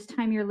back. This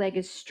time your leg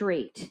is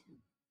straight.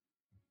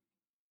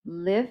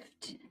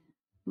 Lift,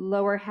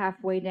 lower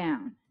halfway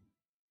down.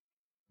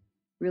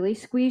 Really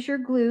squeeze your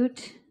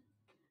glute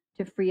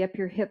to free up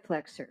your hip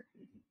flexor.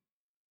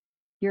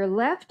 Your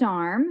left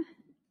arm,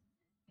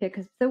 pick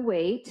up the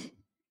weight.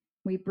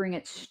 We bring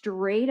it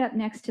straight up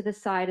next to the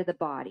side of the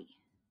body.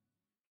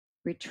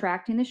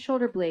 Retracting the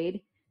shoulder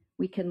blade,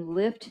 we can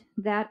lift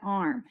that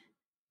arm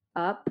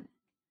up,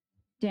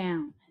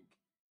 down,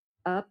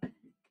 up,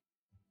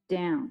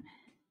 down.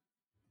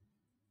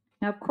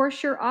 Now, of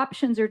course, your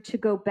options are to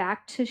go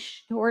back to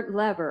short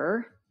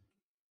lever.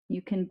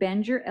 You can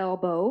bend your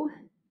elbow.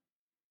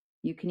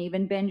 You can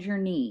even bend your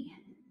knee.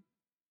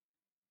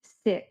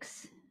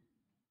 6,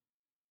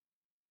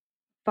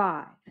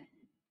 5,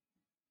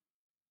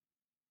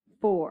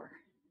 4,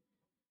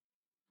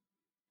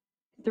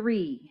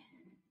 3,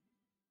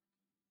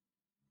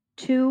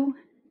 2,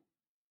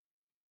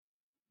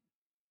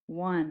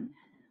 1.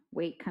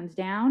 Weight comes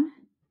down,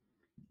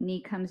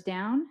 knee comes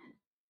down,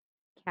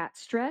 cat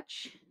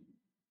stretch.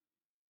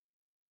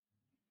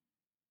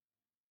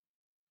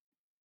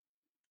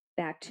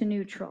 Back to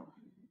neutral.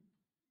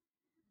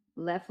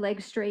 Left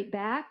leg straight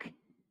back,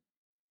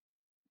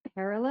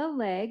 parallel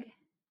leg,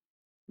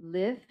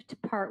 lift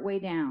partway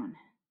down.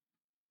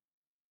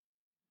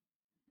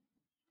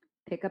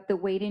 Pick up the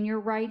weight in your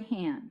right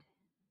hand.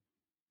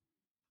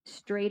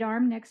 Straight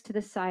arm next to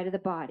the side of the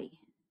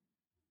body.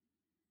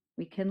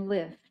 We can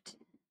lift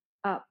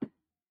up,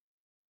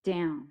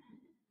 down.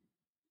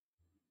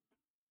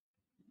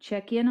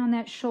 Check in on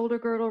that shoulder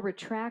girdle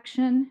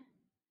retraction.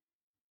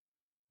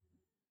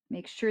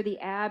 Make sure the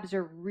abs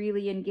are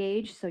really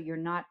engaged so you're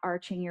not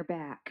arching your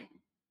back.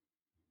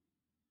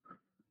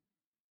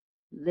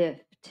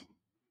 Lift.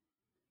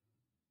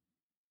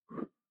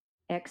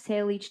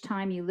 Exhale each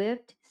time you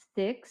lift.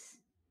 6,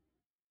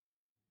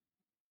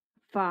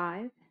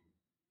 5,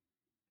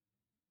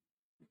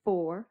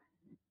 4,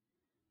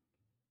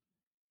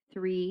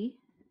 3,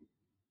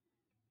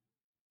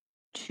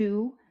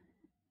 2.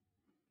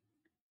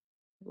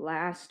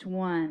 Last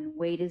one.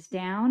 Weight is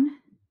down.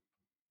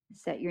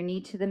 Set your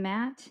knee to the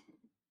mat.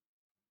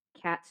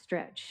 Cat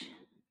stretch.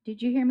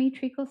 Did you hear me,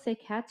 Treacle, say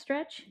cat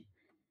stretch?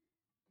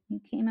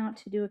 You came out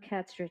to do a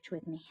cat stretch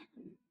with me.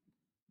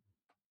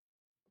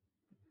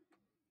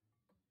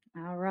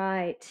 All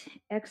right.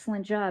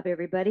 Excellent job,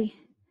 everybody.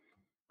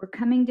 We're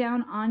coming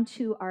down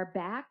onto our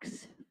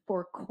backs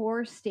for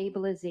core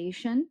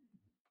stabilization.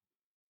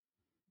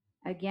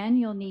 Again,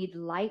 you'll need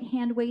light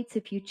hand weights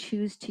if you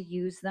choose to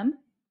use them.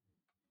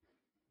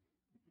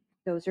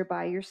 Those are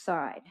by your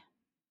side.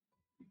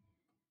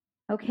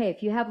 Okay,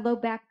 if you have low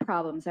back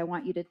problems, I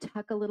want you to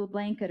tuck a little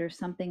blanket or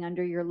something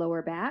under your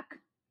lower back.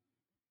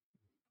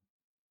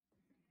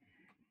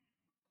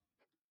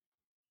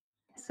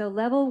 So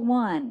level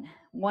 1,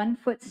 one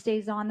foot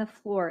stays on the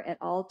floor at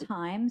all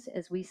times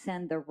as we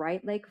send the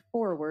right leg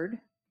forward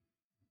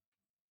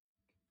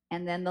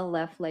and then the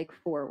left leg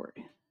forward.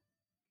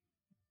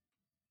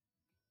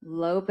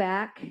 Low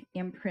back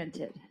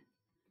imprinted.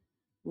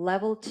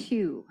 Level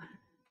 2,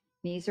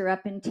 knees are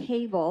up in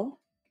table.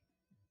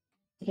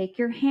 Take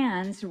your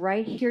hands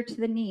right here to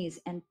the knees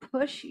and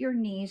push your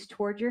knees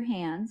toward your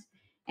hands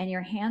and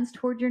your hands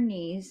toward your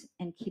knees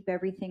and keep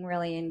everything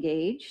really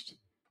engaged.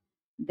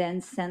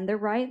 Then send the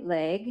right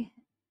leg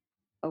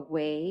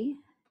away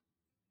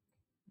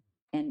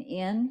and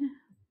in,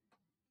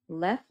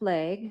 left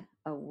leg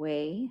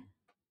away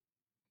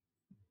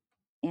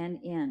and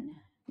in.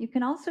 You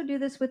can also do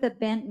this with a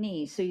bent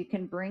knee, so you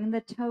can bring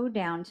the toe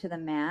down to the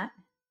mat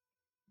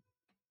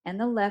and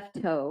the left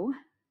toe.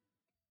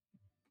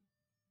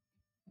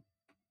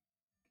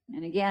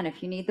 And again,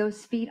 if you need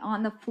those feet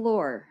on the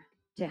floor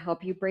to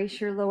help you brace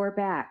your lower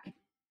back,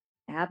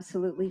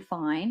 absolutely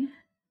fine.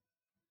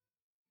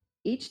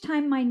 Each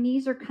time my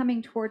knees are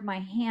coming toward my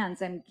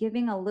hands, I'm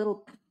giving a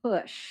little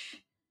push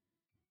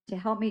to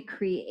help me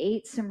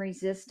create some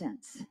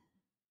resistance.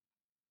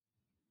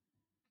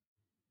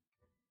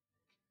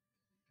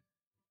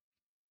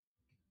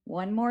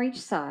 One more each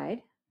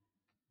side.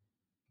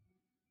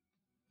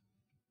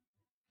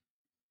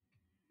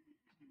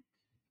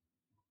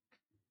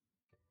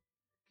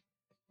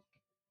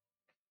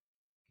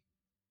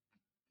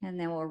 And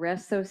then we'll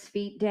rest those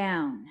feet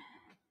down.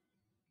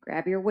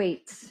 Grab your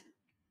weights,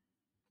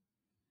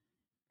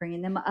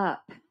 bringing them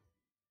up.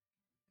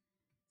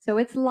 So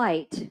it's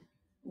light.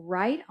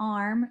 Right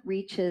arm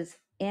reaches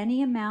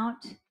any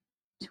amount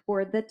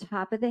toward the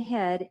top of the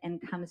head and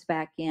comes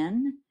back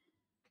in.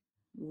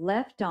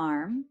 Left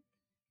arm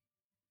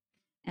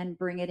and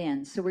bring it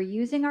in. So we're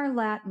using our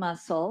lat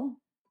muscle,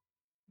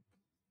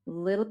 a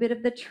little bit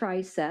of the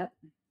tricep.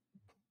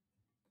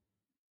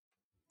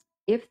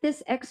 If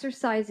this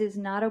exercise is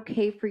not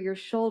okay for your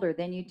shoulder,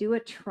 then you do a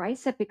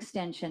tricep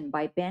extension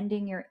by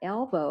bending your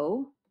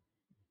elbow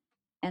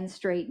and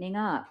straightening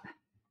up.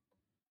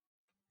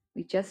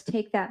 We just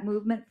take that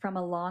movement from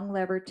a long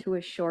lever to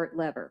a short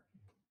lever.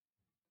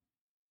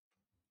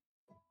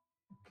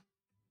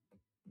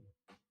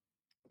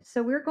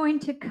 So we're going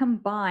to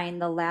combine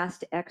the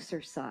last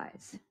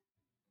exercise.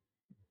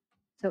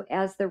 So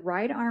as the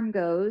right arm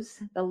goes,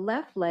 the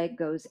left leg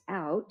goes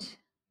out,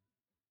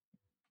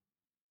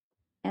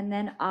 and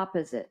then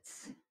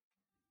opposites.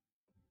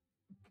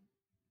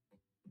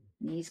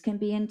 Knees can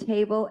be in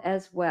table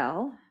as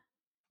well.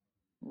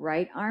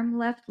 Right arm,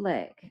 left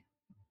leg.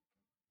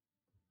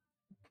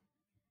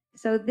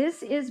 So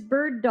this is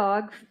bird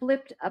dog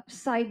flipped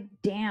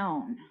upside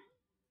down.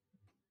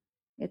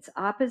 It's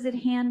opposite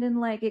hand and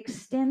leg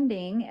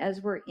extending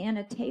as we're in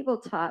a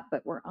tabletop,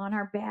 but we're on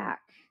our back.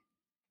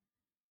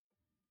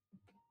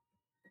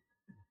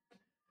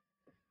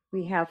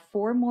 We have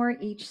 4 more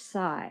each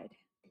side.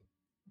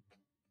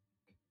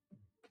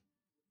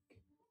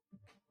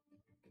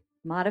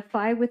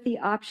 Modify with the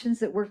options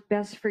that work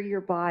best for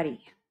your body.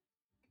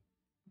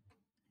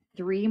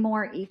 3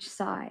 more each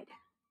side.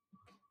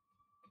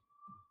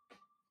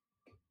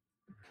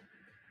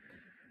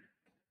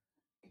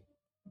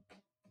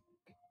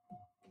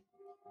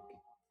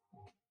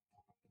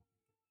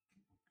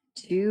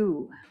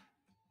 2.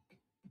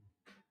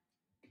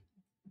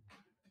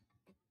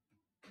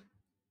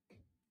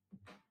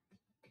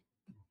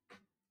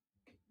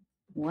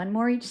 1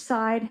 more each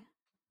side.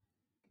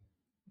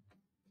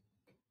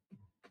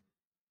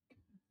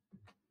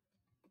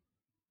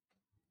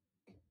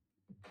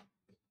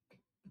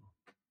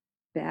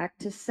 Back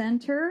to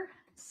center.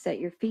 Set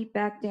your feet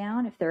back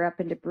down if they're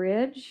up into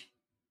bridge,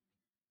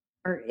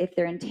 or if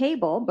they're in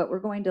table, but we're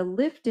going to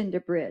lift into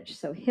bridge.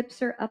 So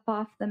hips are up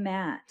off the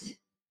mat.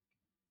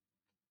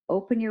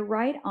 Open your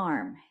right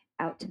arm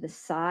out to the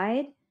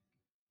side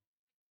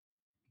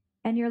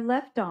and your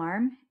left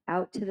arm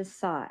out to the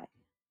side.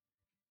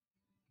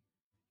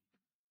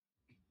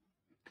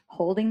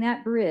 Holding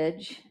that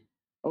bridge,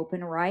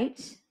 open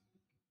right,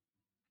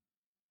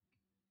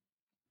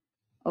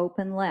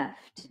 open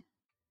left.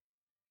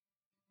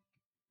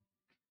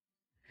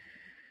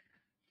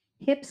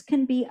 Hips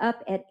can be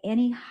up at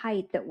any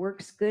height that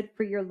works good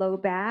for your low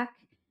back,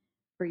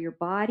 for your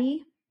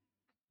body.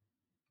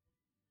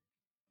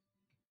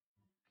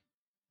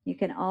 You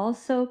can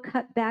also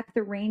cut back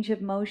the range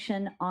of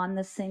motion on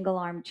the single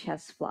arm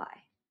chest fly.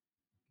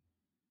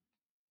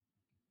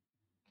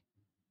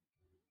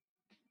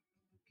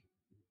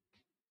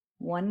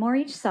 One more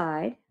each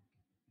side.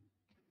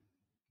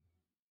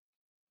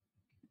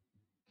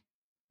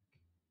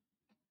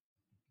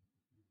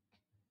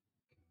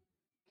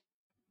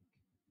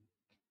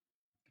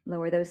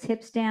 Lower those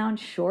hips down,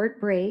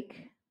 short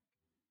break.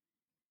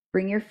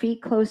 Bring your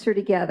feet closer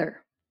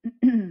together.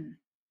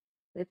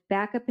 Lift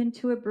back up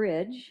into a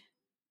bridge.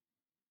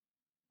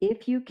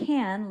 If you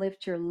can,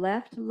 lift your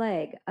left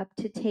leg up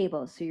to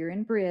table. So you're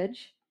in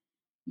bridge.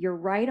 Your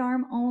right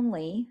arm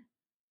only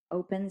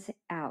opens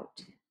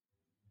out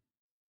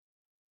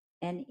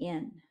and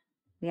in.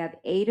 We have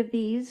 8 of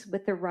these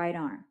with the right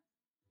arm.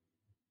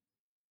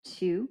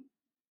 2,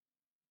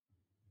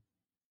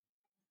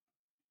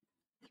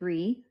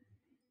 3.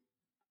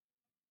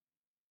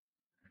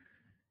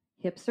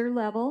 Hips are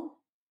level.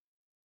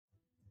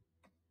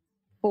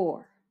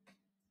 4.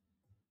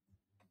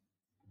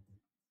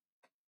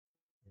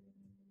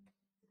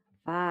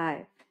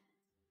 5.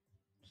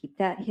 Keep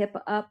that hip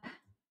up.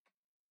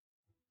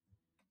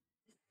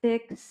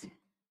 6.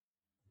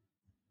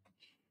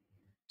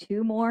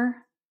 2 more.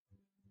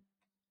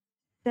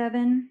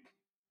 7.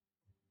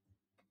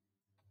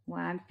 Wow,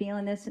 I'm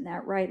feeling this in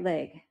that right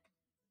leg.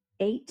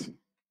 8.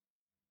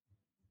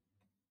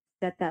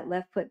 Set that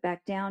left foot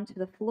back down to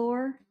the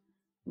floor.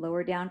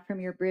 Lower down from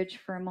your bridge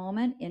for a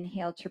moment.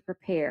 Inhale to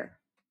prepare.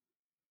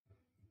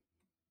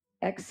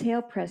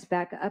 Exhale, press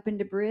back up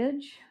into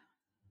bridge.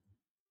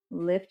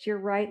 Lift your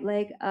right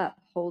leg up.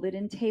 Hold it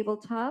in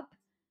tabletop.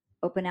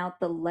 Open out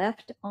the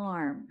left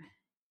arm.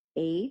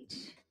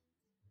 8.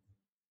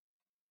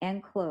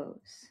 And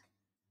close.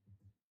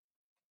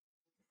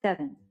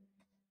 7.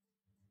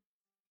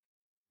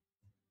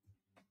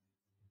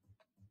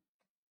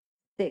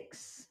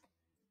 6.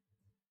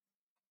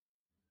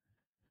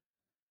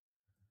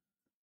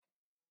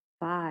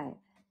 5.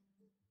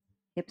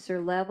 Hips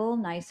are level,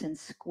 nice and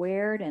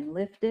squared and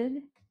lifted.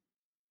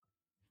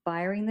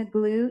 Firing the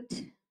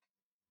glute,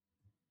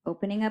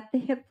 opening up the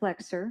hip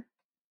flexor.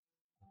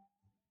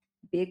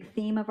 Big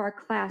theme of our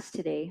class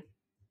today.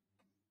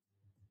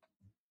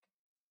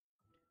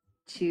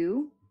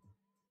 2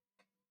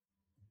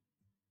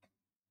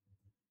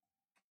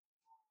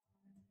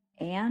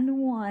 and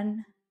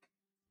 1.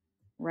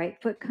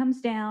 Right foot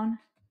comes down,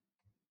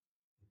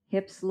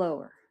 hips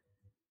lower.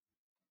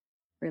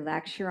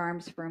 Relax your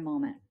arms for a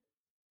moment.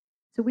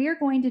 So we are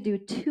going to do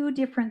 2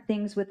 different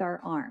things with our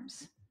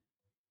arms.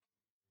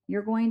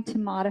 You're going to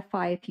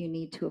modify if you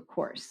need to, of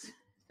course.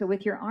 So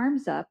with your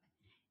arms up,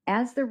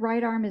 as the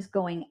right arm is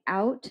going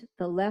out,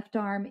 the left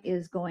arm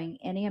is going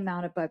any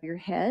amount above your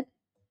head,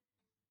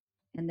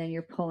 and then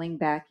you're pulling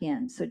back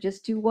in. So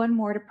just do one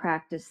more to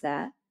practice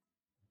that.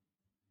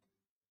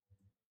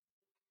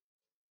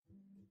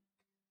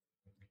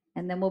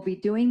 And then we'll be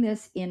doing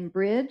this in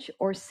bridge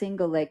or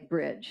single leg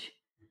bridge.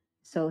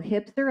 So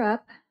hips are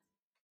up,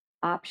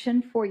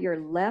 option for your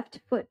left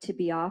foot to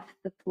be off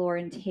the floor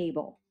and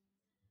table.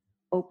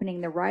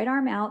 Opening the right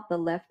arm out, the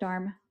left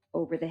arm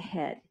over the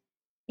head.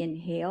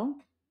 Inhale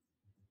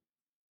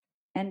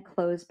and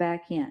close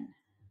back in.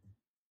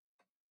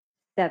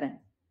 7.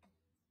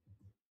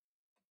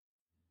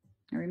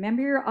 Now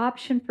remember, your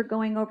option for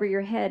going over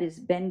your head is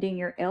bending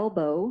your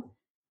elbow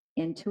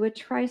into a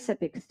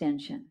tricep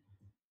extension.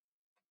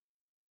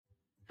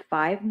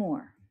 5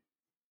 more.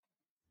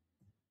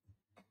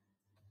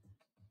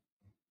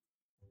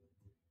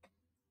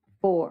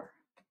 4.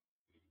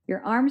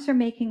 Your arms are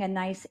making a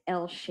nice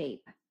L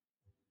shape.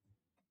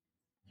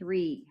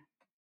 3.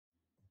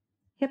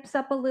 Hips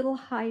up a little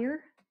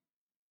higher.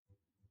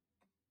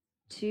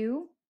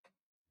 2.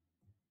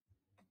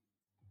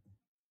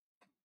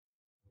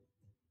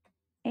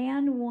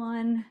 And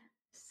 1.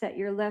 Set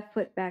your left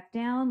foot back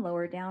down,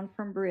 lower down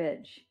from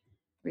bridge.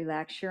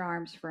 Relax your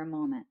arms for a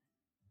moment.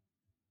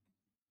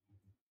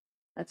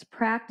 Let's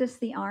practice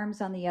the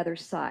arms on the other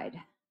side.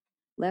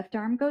 Left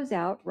arm goes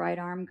out, right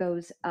arm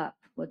goes up.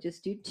 We'll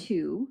just do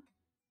 2.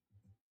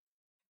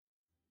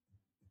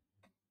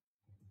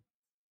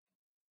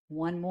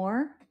 1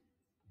 more.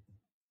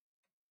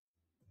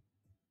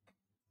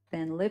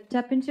 Then lift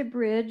up into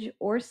bridge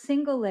or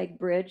single leg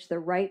bridge. The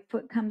right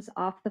foot comes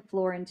off the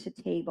floor into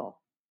table.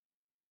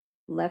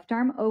 Left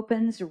arm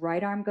opens,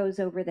 right arm goes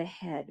over the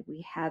head.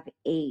 We have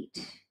 8.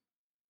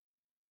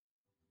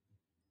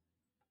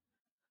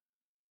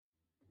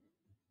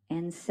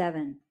 And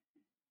 7.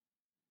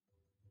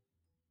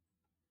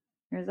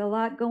 There's a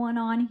lot going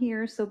on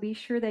here, so be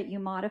sure that you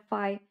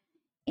modify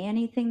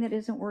anything that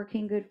isn't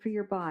working good for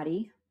your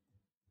body.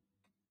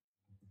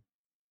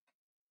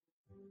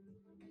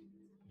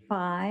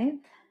 5.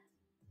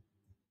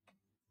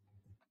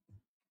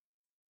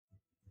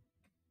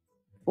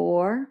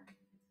 4.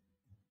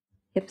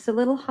 Hips a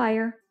little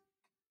higher.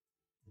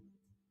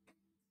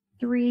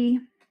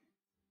 3.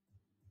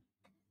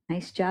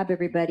 Nice job,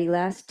 everybody.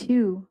 Last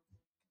 2.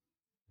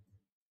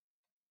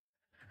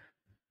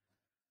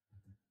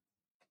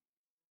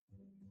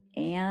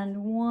 And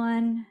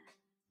 1.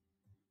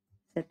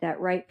 Set that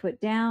right foot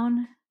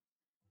down.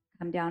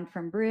 Come down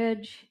from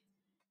bridge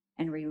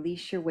and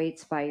release your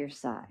weights by your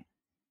side.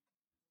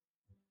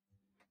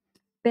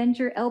 Bend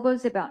your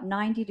elbows about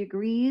 90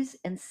 degrees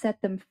and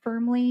set them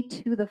firmly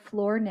to the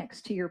floor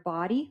next to your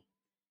body.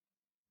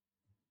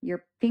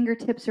 Your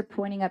fingertips are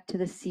pointing up to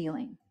the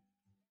ceiling.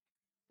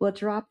 We'll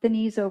drop the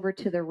knees over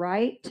to the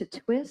right to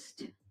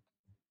twist,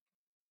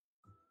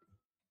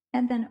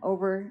 and then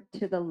over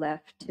to the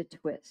left to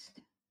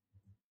twist.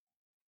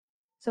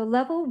 So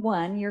level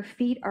 1, your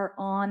feet are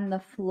on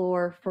the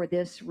floor for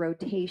this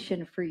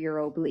rotation for your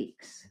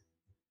obliques.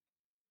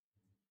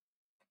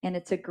 And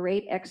it's a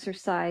great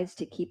exercise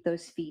to keep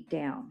those feet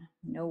down.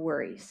 No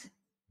worries.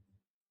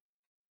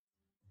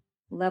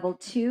 Level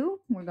 2,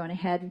 we're going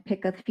ahead and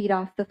pick the feet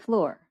off the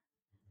floor.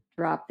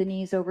 Drop the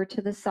knees over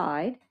to the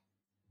side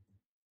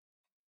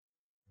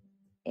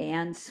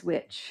and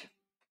switch.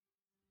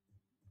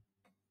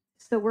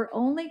 So we're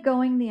only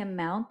going the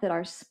amount that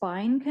our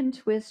spine can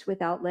twist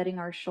without letting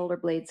our shoulder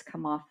blades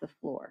come off the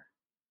floor.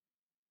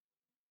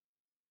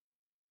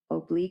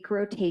 Oblique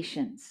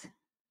rotations.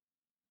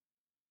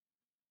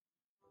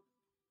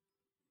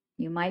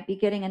 You might be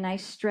getting a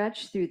nice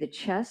stretch through the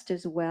chest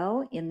as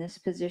well in this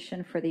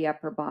position for the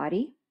upper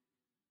body.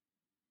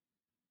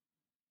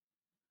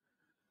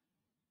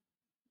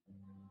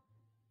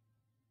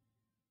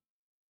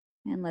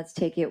 And let's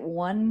take it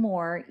one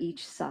more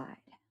each side.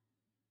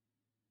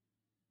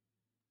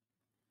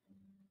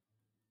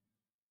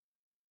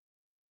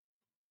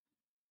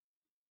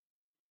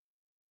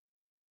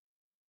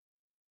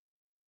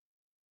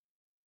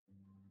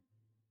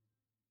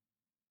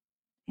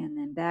 And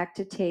then back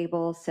to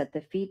table, set the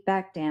feet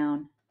back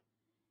down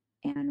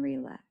and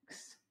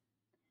relax.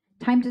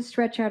 Time to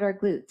stretch out our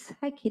glutes.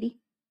 Hi, kitty.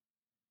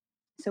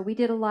 So we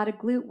did a lot of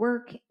glute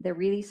work that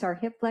release our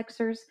hip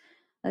flexors.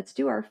 Let's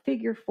do our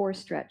figure 4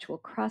 stretch. We'll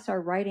cross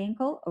our right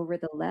ankle over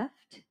the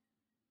left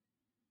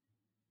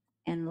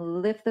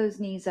and lift those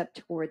knees up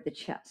toward the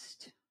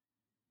chest.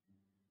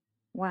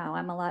 Wow,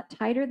 I'm a lot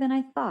tighter than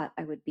I thought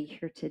I would be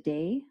here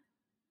today.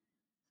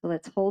 So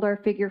let's hold our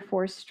figure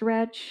 4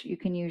 stretch. You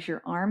can use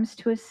your arms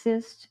to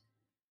assist,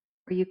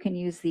 or you can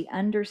use the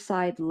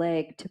underside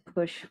leg to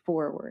push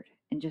forward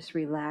and just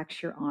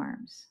relax your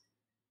arms.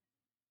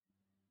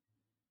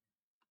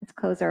 Let's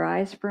close our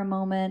eyes for a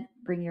moment.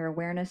 Bring your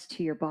awareness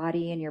to your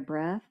body and your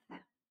breath.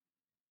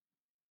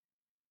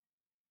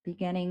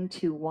 Beginning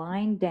to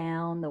wind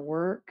down the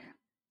work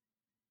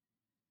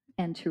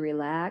and to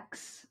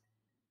relax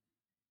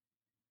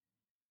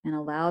and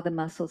allow the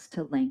muscles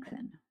to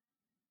lengthen.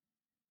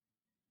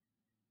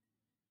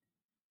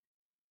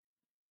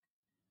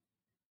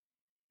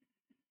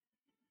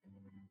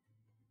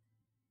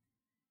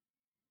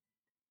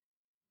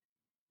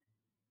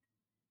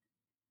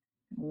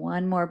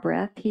 One more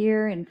breath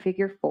here in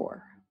figure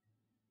 4.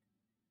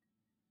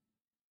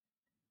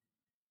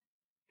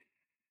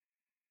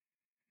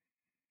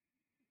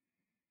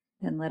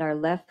 Then let our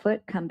left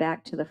foot come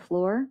back to the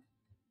floor.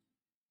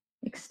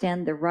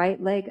 Extend the right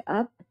leg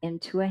up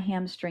into a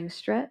hamstring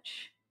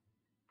stretch.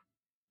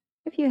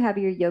 If you have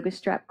your yoga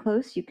strap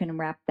close, you can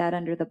wrap that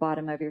under the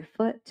bottom of your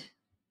foot.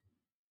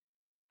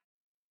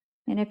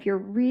 And if you're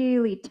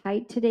really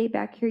tight today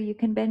back here, you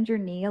can bend your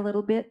knee a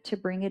little bit to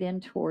bring it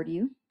in toward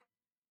you.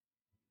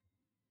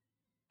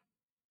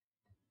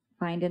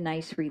 Find a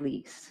nice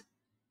release.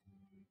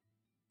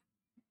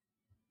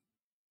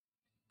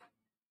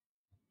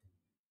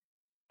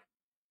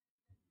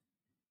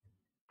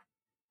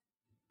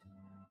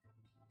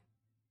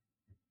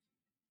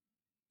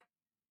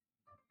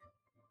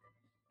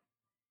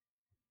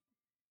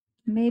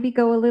 Maybe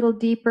go a little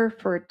deeper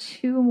for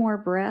 2 more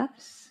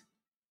breaths.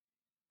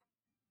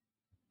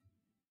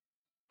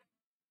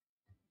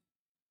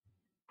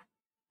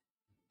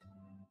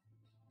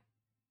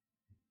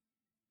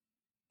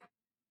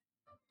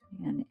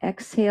 And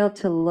exhale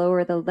to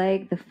lower the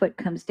leg. The foot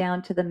comes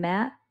down to the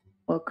mat.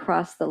 We'll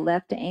cross the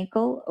left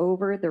ankle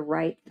over the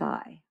right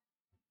thigh.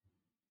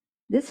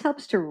 This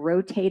helps to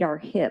rotate our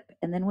hip.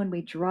 And then when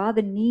we draw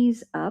the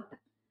knees up,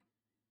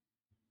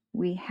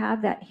 we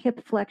have that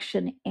hip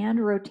flexion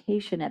and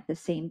rotation at the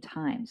same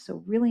time.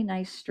 So really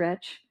nice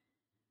stretch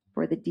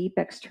for the deep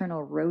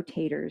external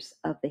rotators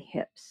of the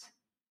hips.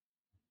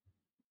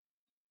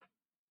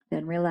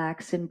 Then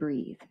relax and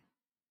breathe.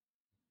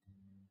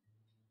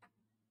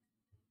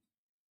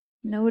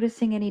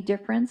 Noticing any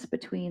difference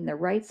between the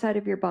right side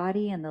of your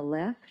body and the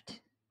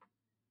left.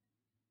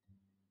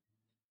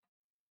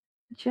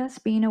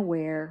 Just being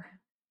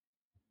aware.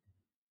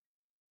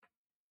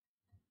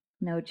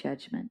 No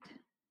judgment.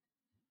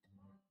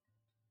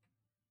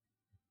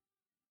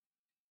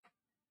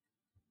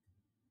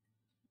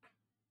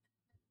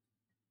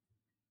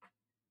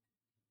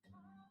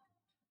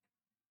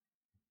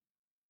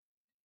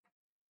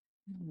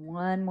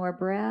 One more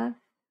breath.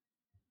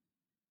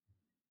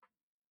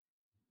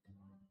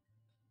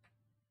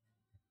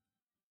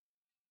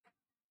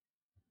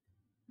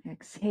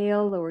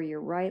 Exhale, lower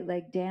your right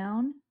leg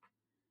down.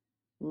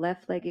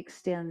 Left leg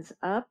extends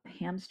up,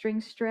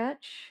 hamstring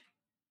stretch.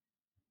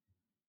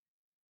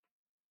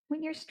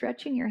 When you're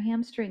stretching your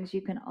hamstrings,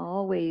 you can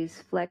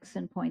always flex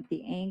and point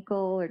the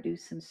ankle or do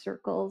some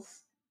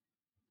circles,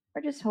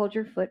 or just hold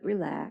your foot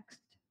relaxed.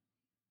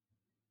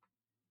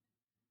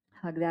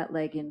 Hug that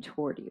leg in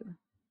toward you.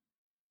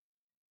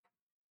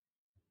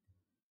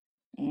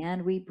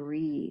 And we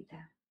breathe.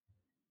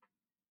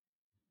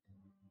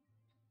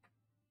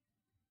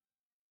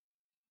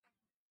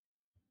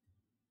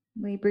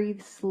 We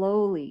breathe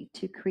slowly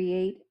to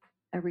create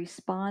a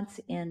response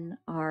in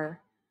our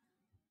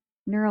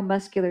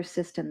neuromuscular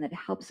system that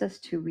helps us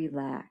to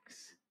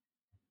relax.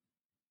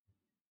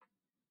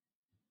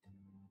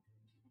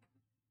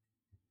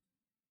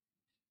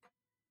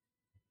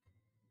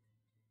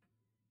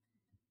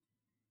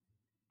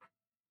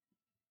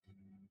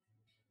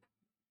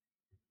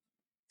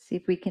 See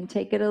if we can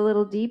take it a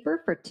little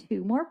deeper for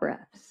 2 more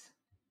breaths.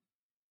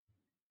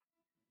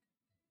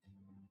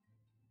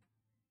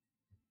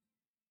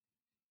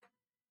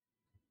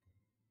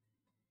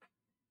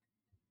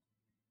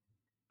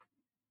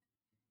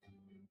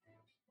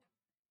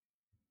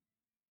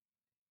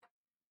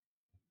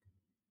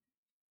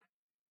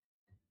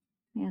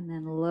 And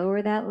then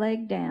lower that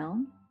leg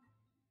down.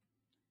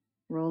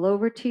 Roll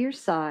over to your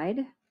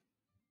side.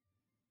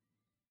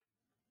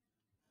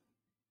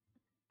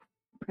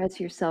 Press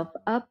yourself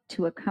up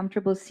to a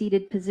comfortable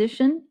seated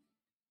position.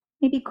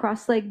 Maybe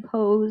cross-leg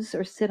pose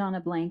or sit on a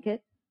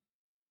blanket.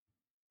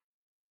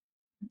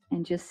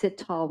 And just sit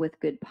tall with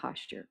good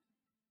posture.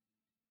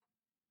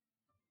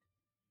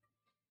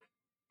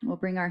 We'll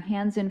bring our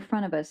hands in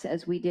front of us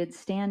as we did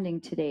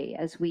standing today.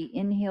 As we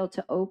inhale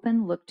to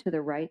open, look to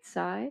the right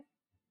side.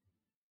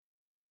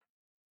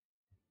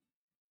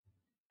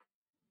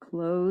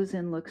 Close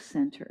and look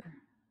center.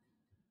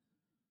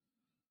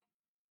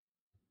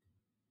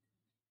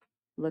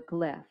 Look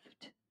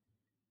left.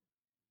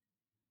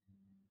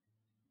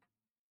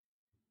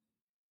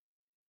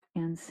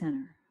 And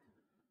center.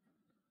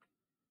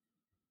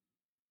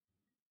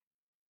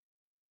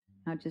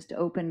 Now just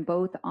open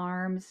both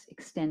arms,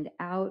 extend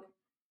out.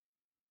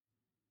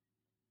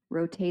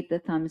 Rotate the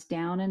thumbs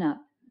down and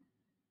up.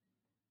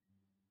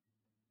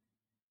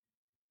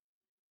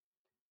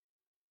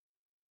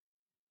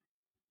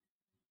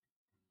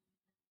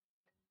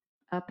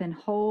 Up and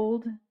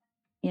hold.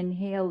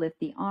 Inhale, lift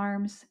the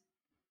arms.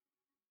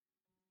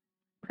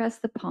 Press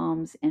the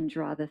palms and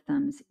draw the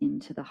thumbs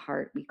into the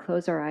heart. We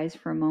close our eyes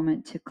for a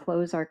moment to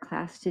close our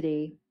class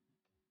today,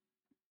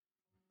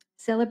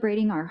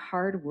 celebrating our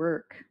hard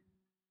work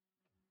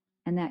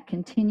and that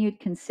continued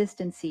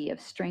consistency of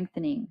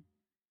strengthening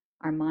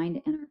our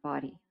mind and our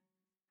body.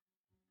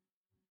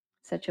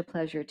 Such a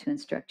pleasure to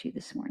instruct you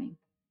this morning.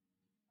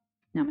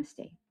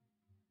 Namaste.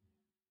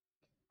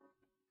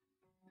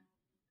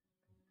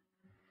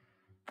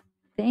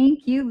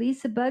 Thank you,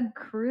 LisaBug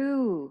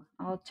crew.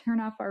 I'll turn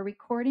off our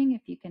recording.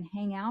 If you can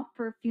hang out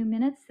for a few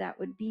minutes, that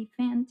would be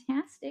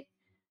fantastic.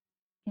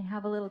 You can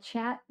have a little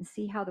chat and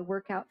see how the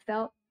workout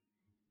felt.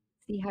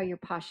 See how your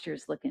posture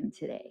is looking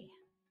today.